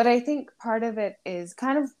 But I think part of it is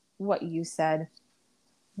kind of what you said,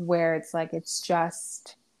 where it's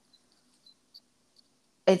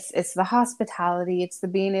it's the hospitality, it's the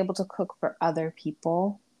being able to cook for other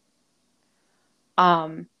people.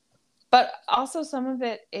 But also some of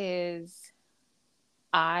it is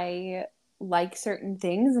I like certain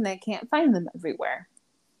things and I can't find them everywhere.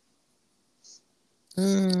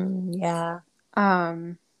 Yeah.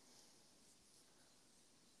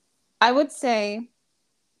 I would say,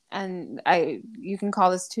 and you can call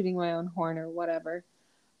this tooting my own horn or whatever,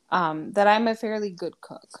 that I'm a fairly good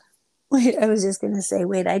cook. Wait, I was just going to say,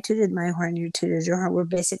 I tooted my horn, you tooted your horn. We're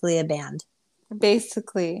basically a band.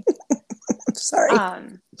 Basically. Sorry.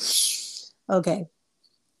 Okay.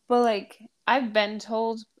 But like I've been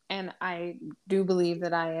told, and I do believe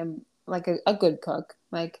that I am like a good cook.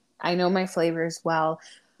 Like I know my flavors well,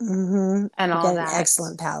 Mm-hmm. and You all got an that.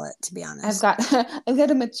 excellent palate, to be honest. I've got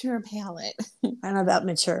a mature palate. I don't know about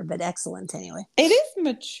mature, but excellent anyway. It is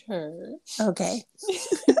mature. Okay.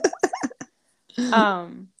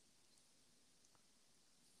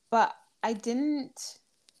 But I don't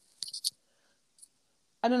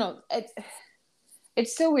know.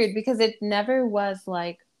 It's so weird because it never was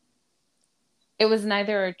like, it was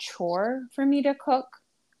neither a chore for me to cook,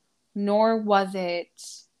 nor was it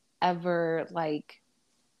ever like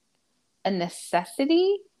a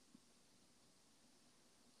necessity.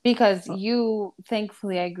 Because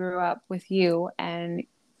thankfully, I grew up with you and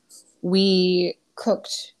we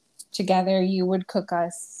cooked together. You would cook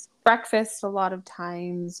us breakfast a lot of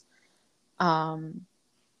times. From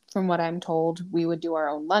what I'm told, we would do our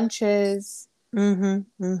own lunches.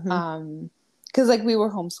 Mm-hmm. Mm-hmm. Because like we were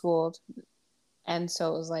homeschooled, and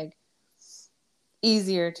so it was like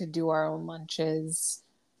easier to do our own lunches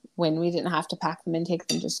when we didn't have to pack them and take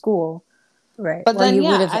them to school. Right. But well, then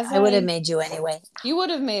I would have made you anyway. You would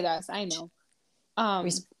have made us, I know.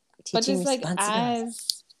 But just like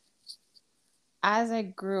as I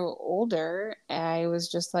grew older, I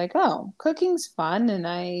was just like, oh, cooking's fun and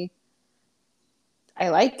I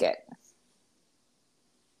like it.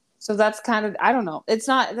 So that's kind of, I don't know. That's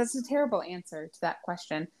a terrible answer to that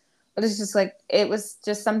question. But it's just like, it was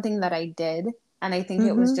just something that I did. And I think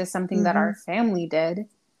it was just something that our family did.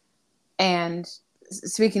 And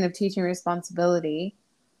speaking of teaching responsibility,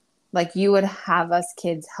 like you would have us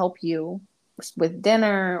kids help you with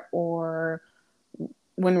dinner, or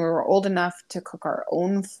when we were old enough to cook our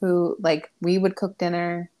own food, like we would cook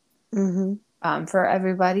dinner for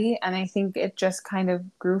everybody. And I think it just kind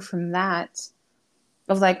of grew from that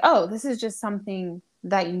of like, oh, this is just something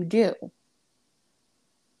that you do.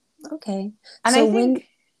 Okay. And so I think,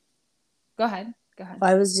 go ahead.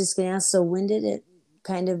 I was just going to ask, so when did it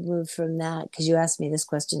kind of move from that? Because you asked me this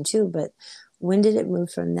question too, but when did it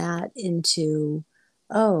move from that into,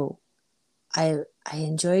 oh, I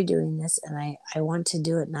enjoy doing this and I want to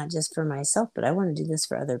do it not just for myself, but I want to do this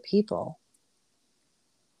for other people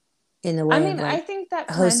in the way of like I think that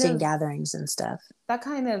hosting gatherings and stuff. That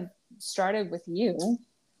kind of started with you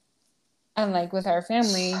and like with our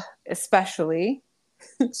family, especially.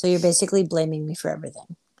 So you're basically blaming me for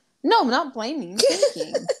everything. No, I'm not blaming,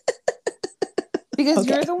 thinking. Because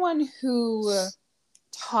you're the one who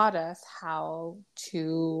taught us how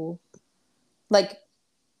to, like,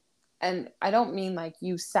 and I don't mean like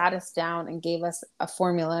you sat us down and gave us a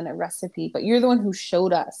formula and a recipe, but you're the one who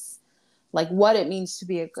showed us like what it means to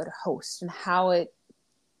be a good host and how it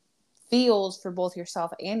feels for both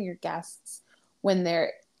yourself and your guests when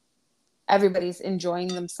everybody's enjoying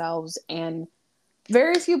themselves. And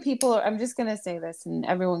very few people I'm just going to say this and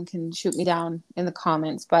everyone can shoot me down in the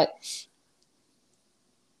comments, but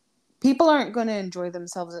people aren't going to enjoy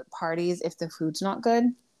themselves at parties if the food's not good.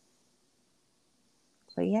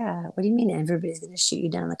 But yeah, what do you mean everybody's going to shoot you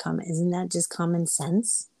down in the comment? Isn't that just common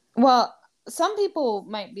sense? Well, some people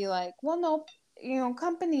might be like, well, no,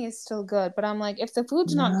 company is still good. But I'm like, if the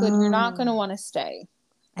food's not good, you're not going to want to stay.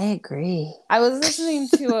 I agree. I was listening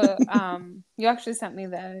to you actually sent me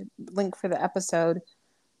the link for the episode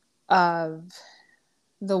of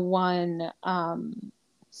the one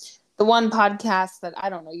podcast that I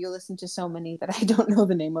don't know. You listen to so many that I don't know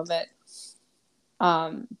the name of it.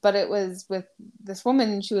 But it was with this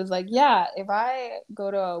woman. She was like, yeah, if I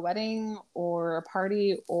go to a wedding or a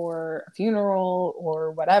party or a funeral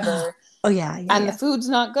or whatever, and the food's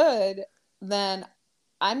not good, then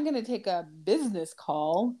I'm going to take a business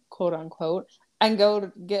call, quote unquote, and go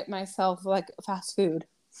to get myself like fast food.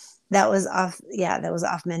 That was off. Yeah. That was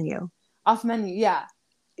off menu. Off menu. Yeah.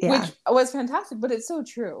 Which was fantastic, but it's so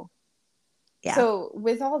true. Yeah. So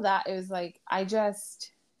with all that, it was like, I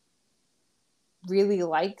just really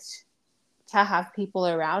liked to have people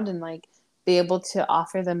around and like be able to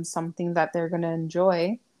offer them something that they're going to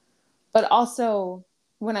enjoy. But also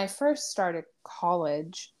when I first started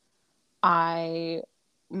college,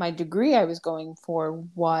 my degree I was going for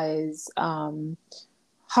was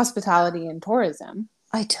hospitality and tourism.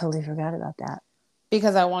 I totally forgot about that.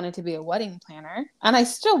 Because I wanted to be a wedding planner, and I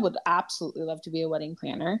still would absolutely love to be a wedding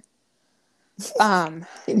planner.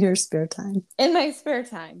 In your spare time. In my spare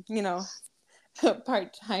time,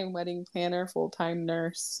 part-time wedding planner, full-time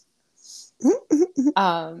nurse.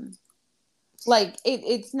 Like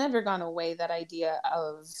it's never gone away, that idea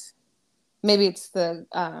of, maybe it's the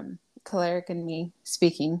choleric in me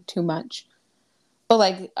speaking too much, but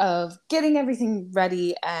like of getting everything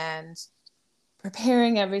ready and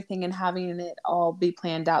preparing everything and having it all be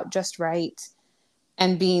planned out just right,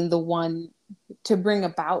 and being the one to bring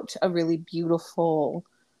about a really beautiful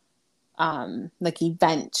like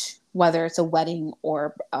event, whether it's a wedding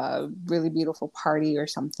or a really beautiful party or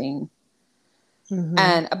something.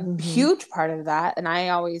 And a huge part of that, and I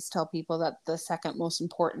always tell people that the second most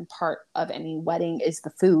important part of any wedding is the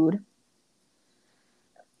food.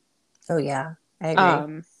 Oh yeah, I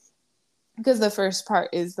agree. Because the first part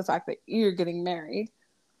is the fact that you're getting married.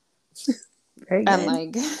 Very and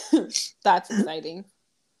good. like that's exciting.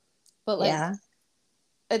 But like yeah.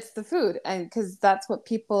 It's the food, and because that's what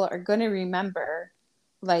people are going to remember.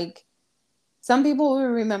 Like, some people will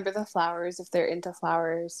remember the flowers if they're into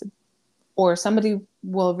flowers, or somebody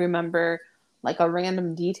will remember like a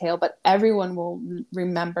random detail, but everyone will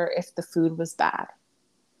remember if the food was bad,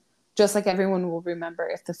 just like everyone will remember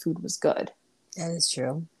if the food was good. That is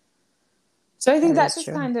true. So I think that just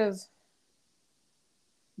kind of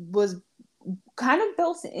was kind of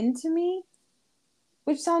built into me,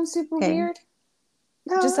 which sounds super weird.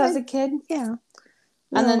 No, just as a kid. Yeah.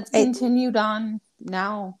 And then it's continued on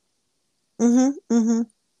now.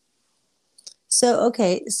 So,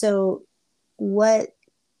 okay. So what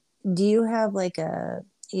do you have, like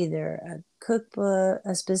either a cookbook,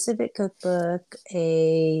 a specific cookbook,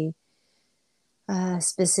 a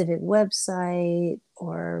specific website,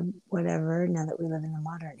 or whatever, now that we live in the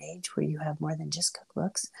modern age where you have more than just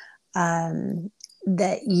cookbooks,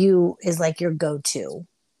 that you is like your go-to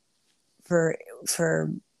for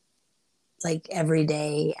like every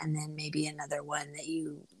day, and then maybe another one that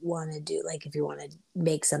you want to do, like if you want to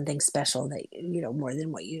make something special that more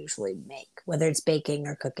than what you usually make, whether it's baking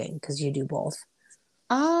or cooking, because you do both.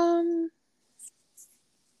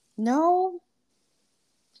 No.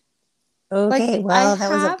 Okay, like, well,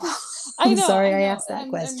 that was I'm sorry I asked that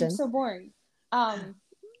question. I'm so boring.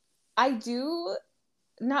 I do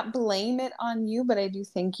not blame it on you, but I do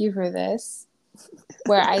thank you for this,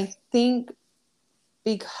 where I think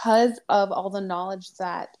because of all the knowledge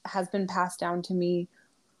that has been passed down to me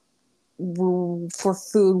for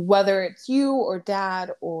food, whether it's you or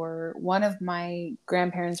dad or one of my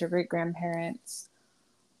grandparents or great grandparents,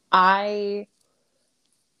 I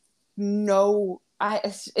know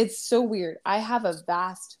it's so weird. I have a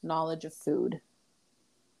vast knowledge of food.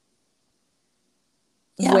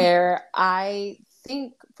 Yeah. Where I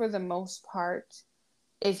think for the most part,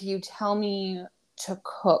 if you tell me to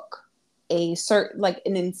cook a certain, like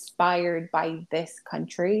an inspired by this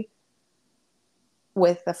country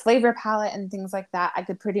with the flavor palette and things like that, I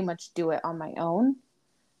could pretty much do it on my own.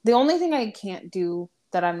 The only thing I can't do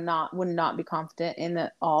that would not be confident in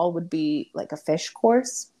at all would be like a fish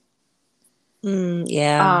course.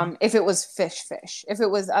 Yeah. If it was fish. If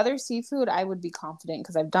it was other seafood, I would be confident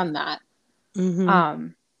because I've done that.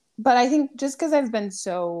 But I think just because I've been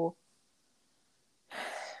so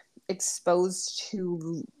exposed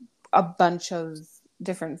to a bunch of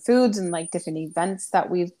different foods and like different events that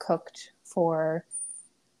we've cooked for,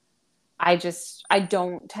 I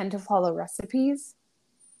don't tend to follow recipes,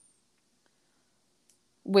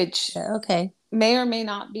 which may or may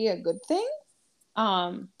not be a good thing.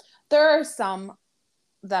 There are some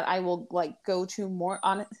that I will like go to more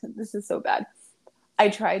on. This is so bad. I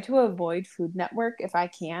try to avoid Food Network if I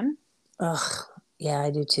can. Ugh, yeah,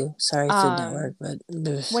 I do too. Sorry, Food Network, but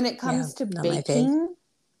when it comes to baking,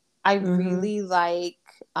 I really like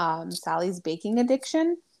Sally's Baking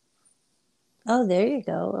Addiction. Oh, there you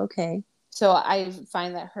go. Okay. So I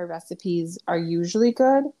find that her recipes are usually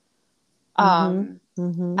good. And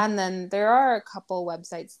then there are a couple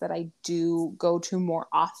websites that I do go to more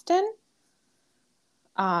often.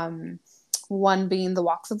 One being The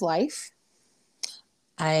Walks of Life.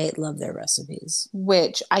 I love their recipes.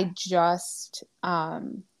 Which I just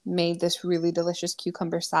made this really delicious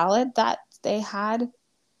cucumber salad that they had.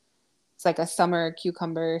 It's like a summer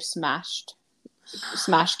cucumber smashed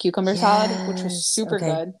cucumber salad, which was super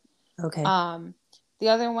good. Okay. The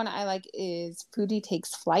other one I like is Foodie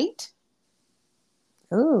Takes Flight.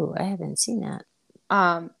 Oh, I haven't seen that.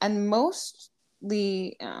 And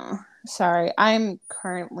mostly, sorry, I'm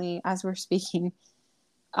currently, as we're speaking,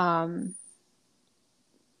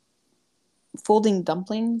 folding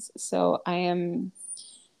dumplings, so I am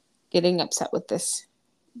getting upset with this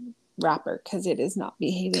wrapper because it is not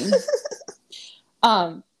behaving.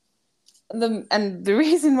 The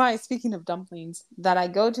reason why, speaking of dumplings, that I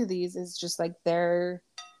go to these is just like it's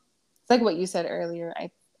like what you said earlier.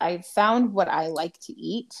 I found what I like to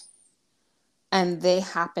eat, and they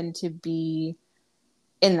happen to be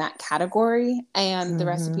in that category, and the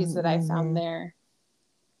recipes that I found there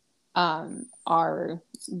are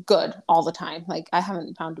good all the time. Like I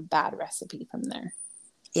haven't found a bad recipe from there.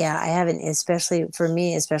 Yeah, I haven't, especially for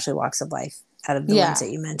me, especially Walks of Life. Out of the ones Yeah.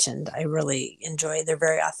 that you mentioned, I really enjoy. They're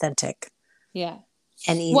very authentic Yeah.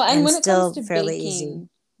 and Well, and when it comes still to fairly easy. baking,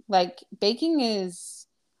 like baking is,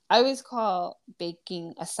 I always call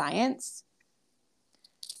baking a science,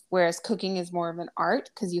 whereas cooking is more of an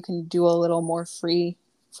art because you can do a little more free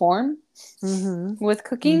form Mm-hmm. with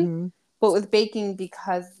cooking. Mm-hmm. But with baking,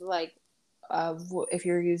 because like if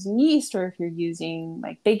you're using yeast or if you're using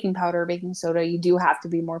like baking powder or baking soda, you do have to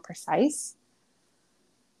be more precise.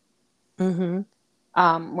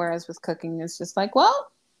 Mm-hmm. Whereas with cooking, it's just like,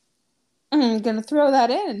 well, I'm gonna throw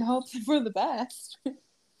that in and hope for the best.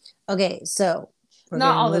 Okay, so we're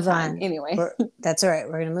Not going all to the move time, on. anyway. That's all right.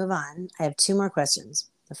 We're going to move on. I have two more questions.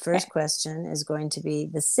 The first Okay. question is going to be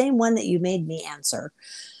the same one that you made me answer,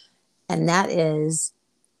 and that is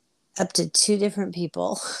up to two different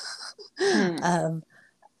people Hmm.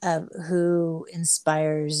 of who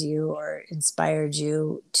inspires you or inspired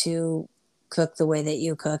you to cook the way that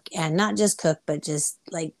you cook, and not just cook, but just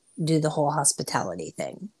like do the whole hospitality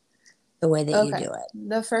thing the way that you Okay. do it.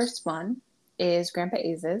 The first one is Grandpa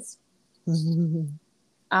Aze's.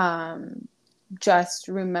 Just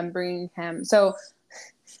remembering him. So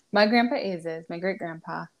my Grandpa Aze's, my great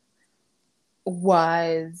grandpa,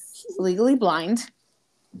 was legally blind.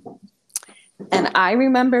 And I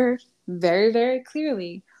remember very, very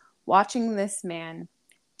clearly watching this man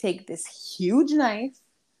take this huge knife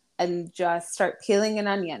and just start peeling an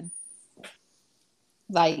onion.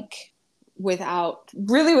 Like without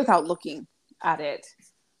looking at it.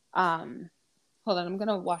 Hold on, I'm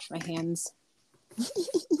gonna wash my hands.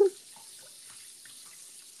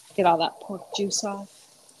 Get all that pork juice off.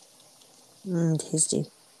 Tasty.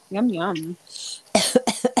 Yum yum.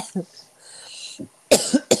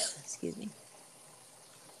 Excuse me.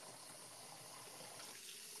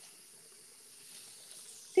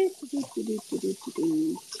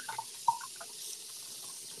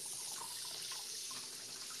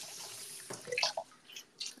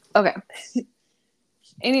 Okay.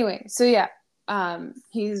 Anyway, so yeah,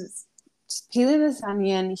 he's peeling this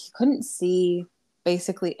onion. He couldn't see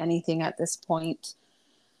basically anything at this point.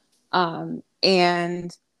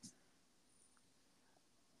 And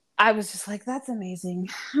I was just like, that's amazing.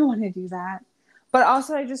 I want to do that. But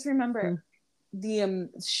also, I just remember the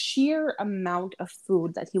sheer amount of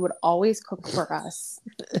food that he would always cook for us.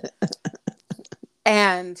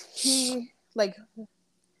 And he, like,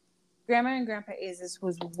 Grandma and Grandpa Aze's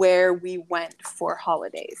was where we went for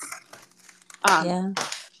holidays. Yeah.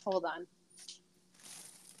 Hold on.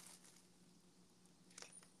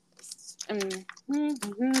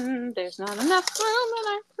 There's not enough room in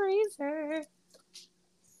our freezer.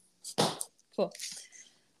 Cool.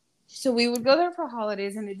 So we would go there for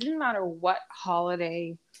holidays, and it didn't matter what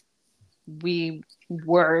holiday we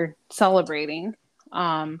were celebrating,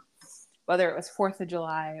 whether it was 4th of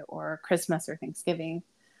July or Christmas or Thanksgiving.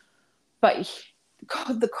 But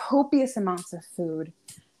the copious amounts of food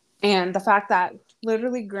and the fact that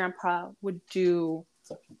literally Grandpa would do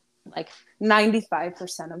like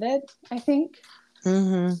 95% of it, I think.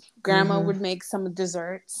 Mm-hmm. Grandma would make some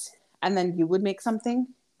desserts, and then you would make something.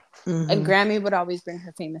 Mm-hmm. And Grammy would always bring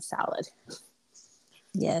her famous salad.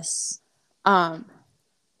 Yes. But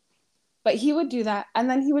he would do that, and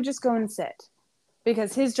then he would just go and sit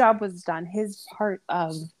because his job was done. His part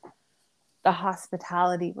of the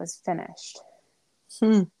hospitality was finished.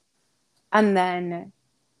 And then,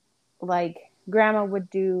 like, Grandma would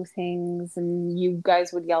do things, and you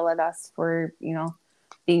guys would yell at us for,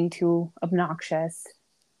 being too obnoxious.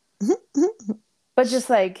 But just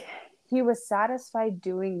like, he was satisfied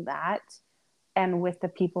doing that and with the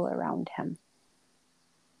people around him.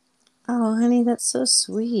 Oh, honey, that's so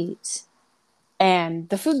sweet. And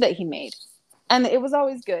the food that he made. And it was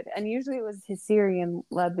always good. And usually it was his Syrian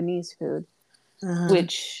Lebanese food,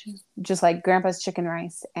 which, just like Grandpa's chicken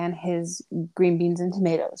rice and his green beans and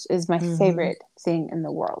tomatoes, is my favorite thing in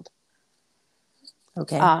the world.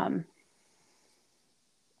 Okay.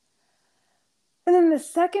 And then the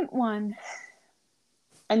second one,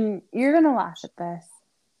 and you're going to laugh at this,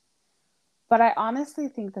 but I honestly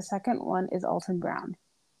think the second one is Alton Brown.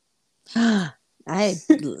 You're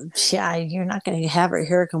not going to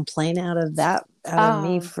hear a complaint out of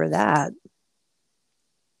me for that.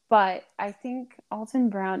 But I think Alton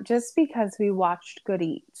Brown, just because we watched Good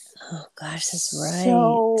Eats. Oh gosh, that's right.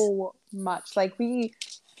 So much. Like, we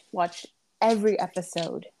watched every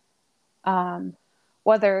episode.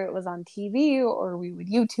 Whether it was on TV or we would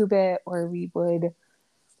YouTube it or we would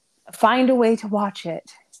find a way to watch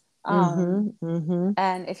it. And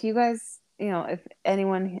if you guys if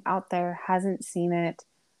anyone out there hasn't seen it,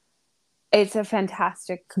 it's a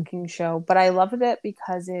fantastic cooking show. But I loved it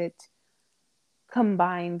because it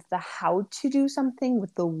combined the how to do something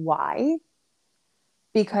with the why.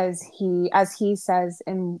 Because as he says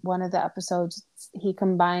in one of the episodes, he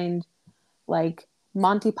combined like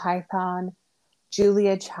Monty Python,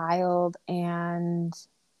 Julia Child, and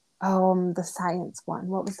the science one.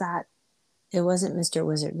 What was that? It wasn't Mr.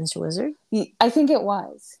 Wizard. Mr. Wizard? I think it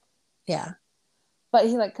was. Yeah. But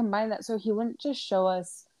he like combined that, so he wouldn't just show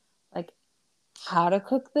us like how to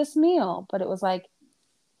cook this meal, but it was like,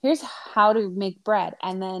 here's how to make bread,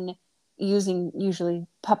 and then using usually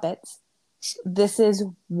puppets, this is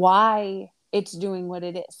why it's doing what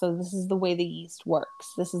it is. So this is the way the yeast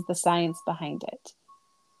works. This is the science behind it.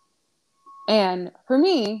 And for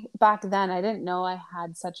me, back then, I didn't know I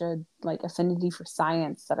had such a like affinity for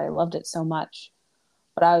science that I loved it so much.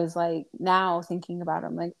 But I was like, now thinking about it,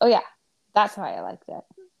 I'm like, oh yeah, that's why I liked it.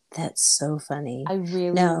 That's so funny. I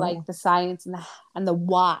really like the science and the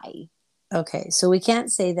why. Okay, so we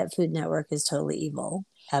can't say that Food Network is totally evil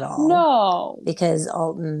at all. No, because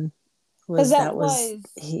Alton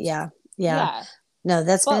yeah. No,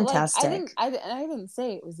 that's fantastic. Like, I didn't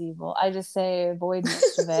say it was evil. I just say avoid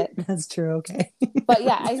most of it. That's true. Okay. But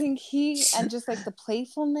yeah, I think and just like the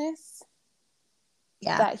playfulness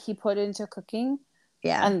that he put into cooking.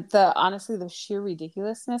 Yeah. And honestly, the sheer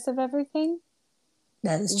ridiculousness of everything.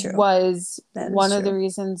 That is true. Was one of the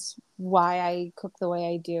reasons why I cook the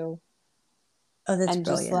way I do. Oh, that's and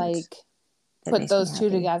brilliant. Just like put those two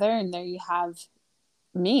together, and there you have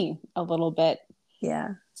me a little bit.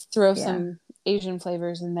 Yeah. Throw some Asian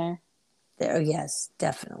flavors in there. Yes,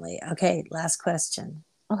 definitely. Okay, last question.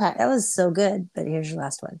 Okay. That was so good, but here's your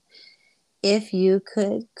last one. If you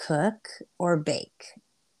could cook or bake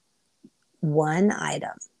one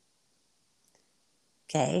item,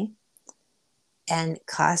 okay, and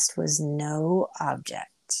cost was no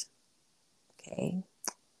object, okay,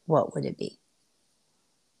 what would it be?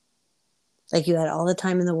 Like you had all the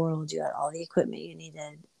time in the world, you had all the equipment you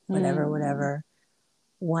needed, whatever.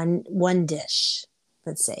 One dish,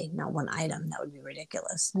 let's say, not one item. That would be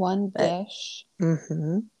ridiculous. One dish.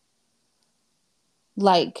 Mm-hmm.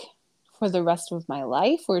 Like for the rest of my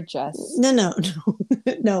life, or just no.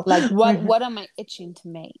 Like what am I itching to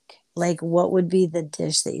make? Like what would be the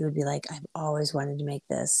dish that you would be like, I've always wanted to make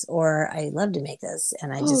this, or I love to make this,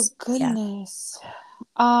 and I just goodness.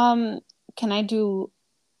 Can I do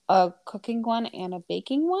a cooking one and a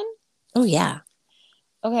baking one? Oh yeah.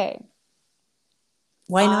 Okay.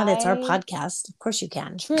 Why not? It's our podcast. Of course you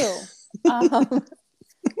can. True.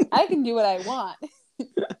 I can do what I want.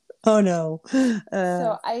 Oh no.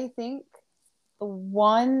 So I think the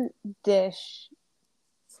one dish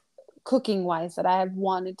cooking wise that I have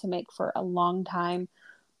wanted to make for a long time,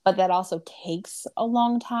 but that also takes a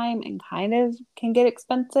long time and kind of can get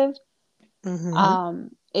expensive,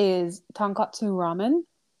 is tonkatsu ramen.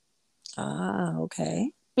 Ah,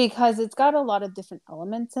 okay. Because it's got a lot of different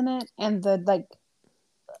elements in it, and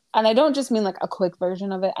and I don't just mean like a quick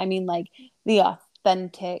version of it. I mean like the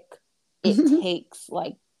authentic. It takes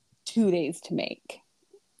like 2 days to make.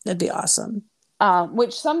 That'd be awesome.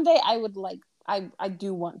 Which someday I would like. I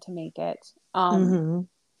do want to make it.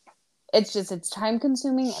 It's just it's time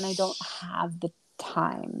consuming, and I don't have the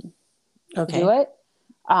time to do it.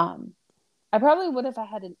 I probably would if I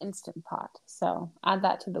had an Instant Pot. So add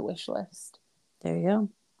that to the wish list. There you go.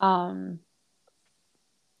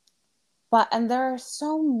 And there are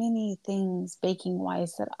so many things baking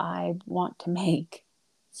wise that I want to make.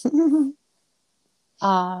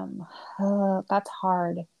 That's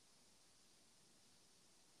hard.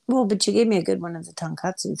 Well, but you gave me a good one of the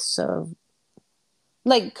tonkatsu, so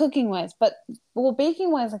like cooking wise, but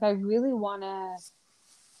baking wise, like I really want to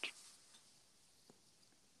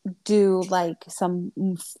do like some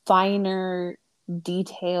finer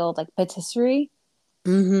detailed like patisserie.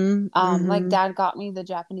 Like Dad got me the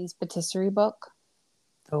Japanese patisserie book.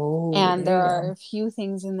 Oh, and there are a few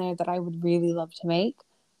things in there that I would really love to make.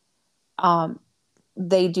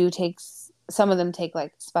 They do take, some of them take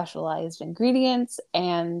like specialized ingredients,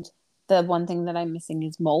 and the one thing that I'm missing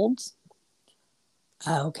is molds.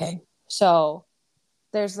 Oh, okay. So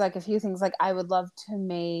there's like a few things like I would love to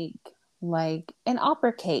make like an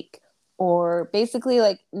opera cake, or basically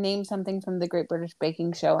like name something from the Great British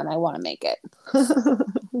Baking Show and I want to make it.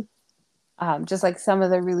 Just like some of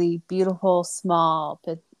the really beautiful small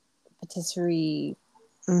patisserie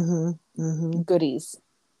goodies.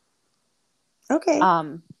 Okay.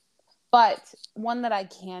 But one that I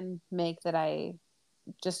can make that I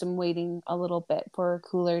just am waiting a little bit for a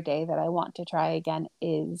cooler day that I want to try again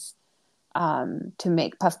is to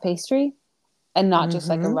make puff pastry. and not just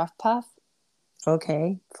like a rough puff.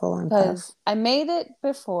 Okay, full on puff. Because I made it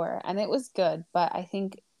before and it was good, but I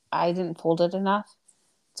think I didn't fold it enough.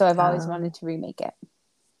 So I've always wanted to remake it.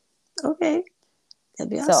 Okay, that'd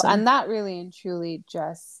be awesome. So, and that really and truly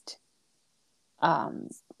just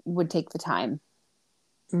would take the time.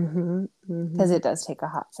 Because it does take a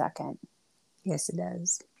hot second. Yes, it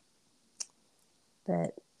does.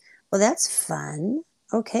 But, well, that's fun.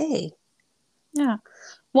 Okay. Yeah.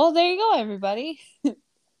 Well, there you go, everybody.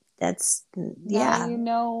 That's, Now you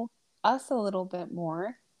know us a little bit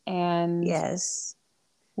more. And yes,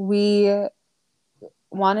 we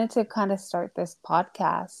wanted to kind of start this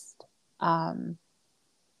podcast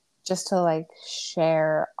just to like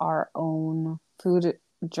share our own food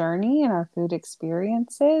journey and our food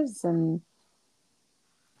experiences and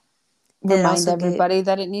remind everybody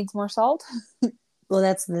that it needs more salt. Well,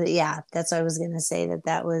 that's what I was going to say,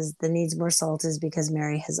 that was the needs more salt is because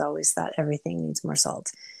Mary has always thought everything needs more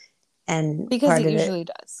salt. And because it usually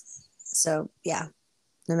does. So, yeah,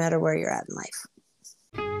 no matter where you're at in life.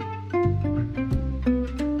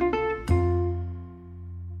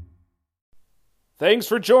 Thanks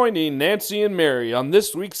for joining Nancy and Mary on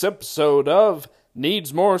this week's episode of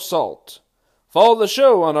Needs More Salt. Follow the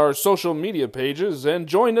show on our social media pages and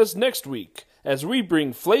join us next week as we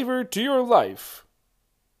bring flavor to your life.